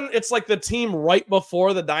tough when it's like the team right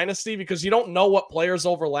before the dynasty because you don't know what players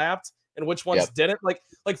overlapped and which ones didn't. Like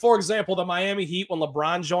for example, the Miami Heat when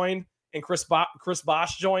LeBron joined and Chris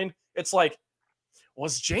Bosh joined, it's like,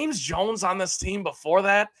 was James Jones on this team before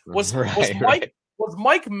that? Was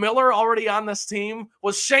Mike Miller already on this team?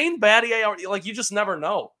 Was Shane Battier already? Like, you just never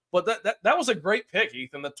know. But that was a great pick,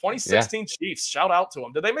 Ethan. The 2016 Chiefs. Shout out to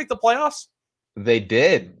them. Did they make the playoffs? They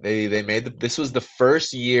did. They made this was the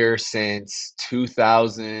first year since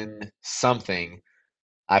 2000 something.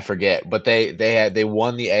 I forget, but they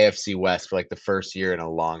won the AFC West for like the first year in a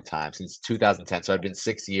long time since 2010. So it'd been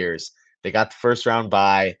 6 years. They got the first round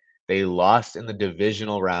bye. They lost in the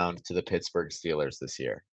divisional round to the Pittsburgh Steelers this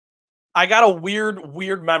year. I got a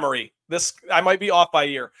weird memory. I might be off by a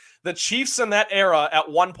year. The Chiefs in that era, at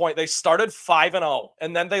one point, they started 5-0,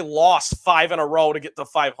 and then they lost 5 in a row to get to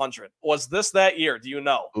 500. Was this that year? Do you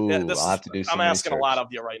know? Ooh, I'll have to do some I'm asking research. A lot of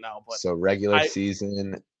you right now. But so regular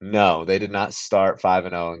season, no, they did not start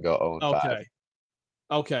 5-0 and go 0-5.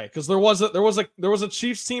 Okay, because there was a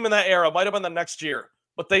Chiefs team in that era. Might have been the next year.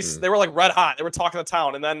 But they were like red hot. They were talking to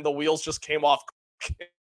town, and then the wheels just came off.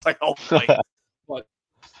 Like, oh my! But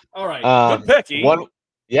all right, good pick.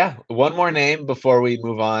 One more name before we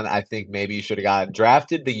move on. I think maybe you should have got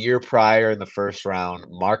drafted the year prior in the first round.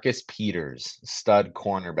 Marcus Peters, stud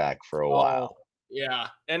cornerback for a while. Yeah,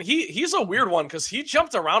 and he's a weird one because he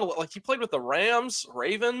jumped around a lot. Like, he played with the Rams,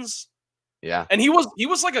 Ravens. Yeah, and he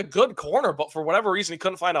was like a good corner, but for whatever reason he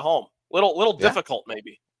couldn't find a home. Little difficult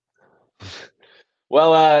maybe.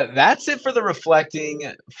 Well, that's it for the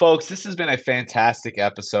reflecting, folks. This has been a fantastic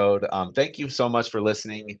episode. Thank you so much for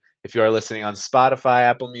listening. If you are listening on Spotify,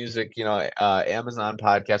 Apple Music, Amazon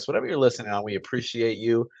Podcasts, whatever you're listening on, we appreciate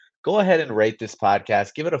you. Go ahead and rate this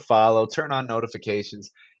podcast, give it a follow, turn on notifications.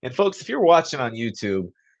 And folks, if you're watching on YouTube,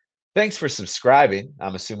 thanks for subscribing.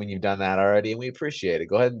 I'm assuming you've done that already, and we appreciate it.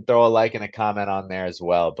 Go ahead and throw a like and a comment on there as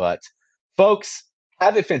well. But folks,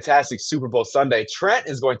 have a fantastic Super Bowl Sunday. Trent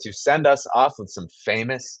is going to send us off with some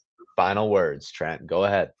famous final words. Trent, go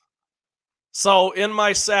ahead. So, in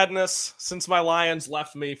my sadness, since my Lions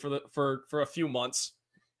left me for a few months,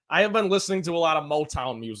 I have been listening to a lot of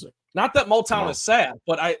Motown music. Not that Motown is sad,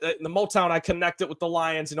 but the Motown, I connect it with the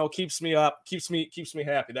Lions. Keeps me up, keeps me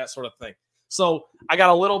happy, that sort of thing. So I got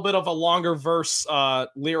a little bit of a longer verse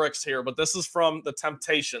lyrics here, but this is from the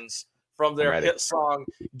Temptations from their hit song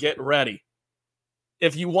 "Get Ready."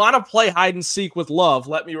 If you want to play hide and seek with love,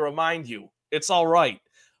 let me remind you, it's all right.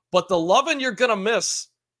 But the loving you're going to miss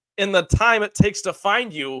in the time it takes to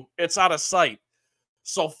find you, it's out of sight.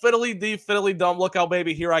 So fiddly-dee, fiddly-dum, look out,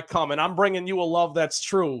 baby, here I come. And I'm bringing you a love that's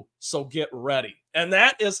true, so get ready. And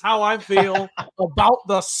that is how I feel about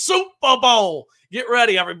the Super Bowl. Get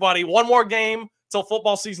ready, everybody. One more game till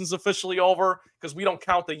football season's officially over because we don't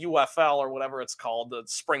count the UFL or whatever it's called, the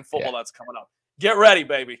spring football that's coming up. Get ready,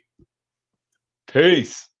 baby.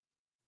 Peace.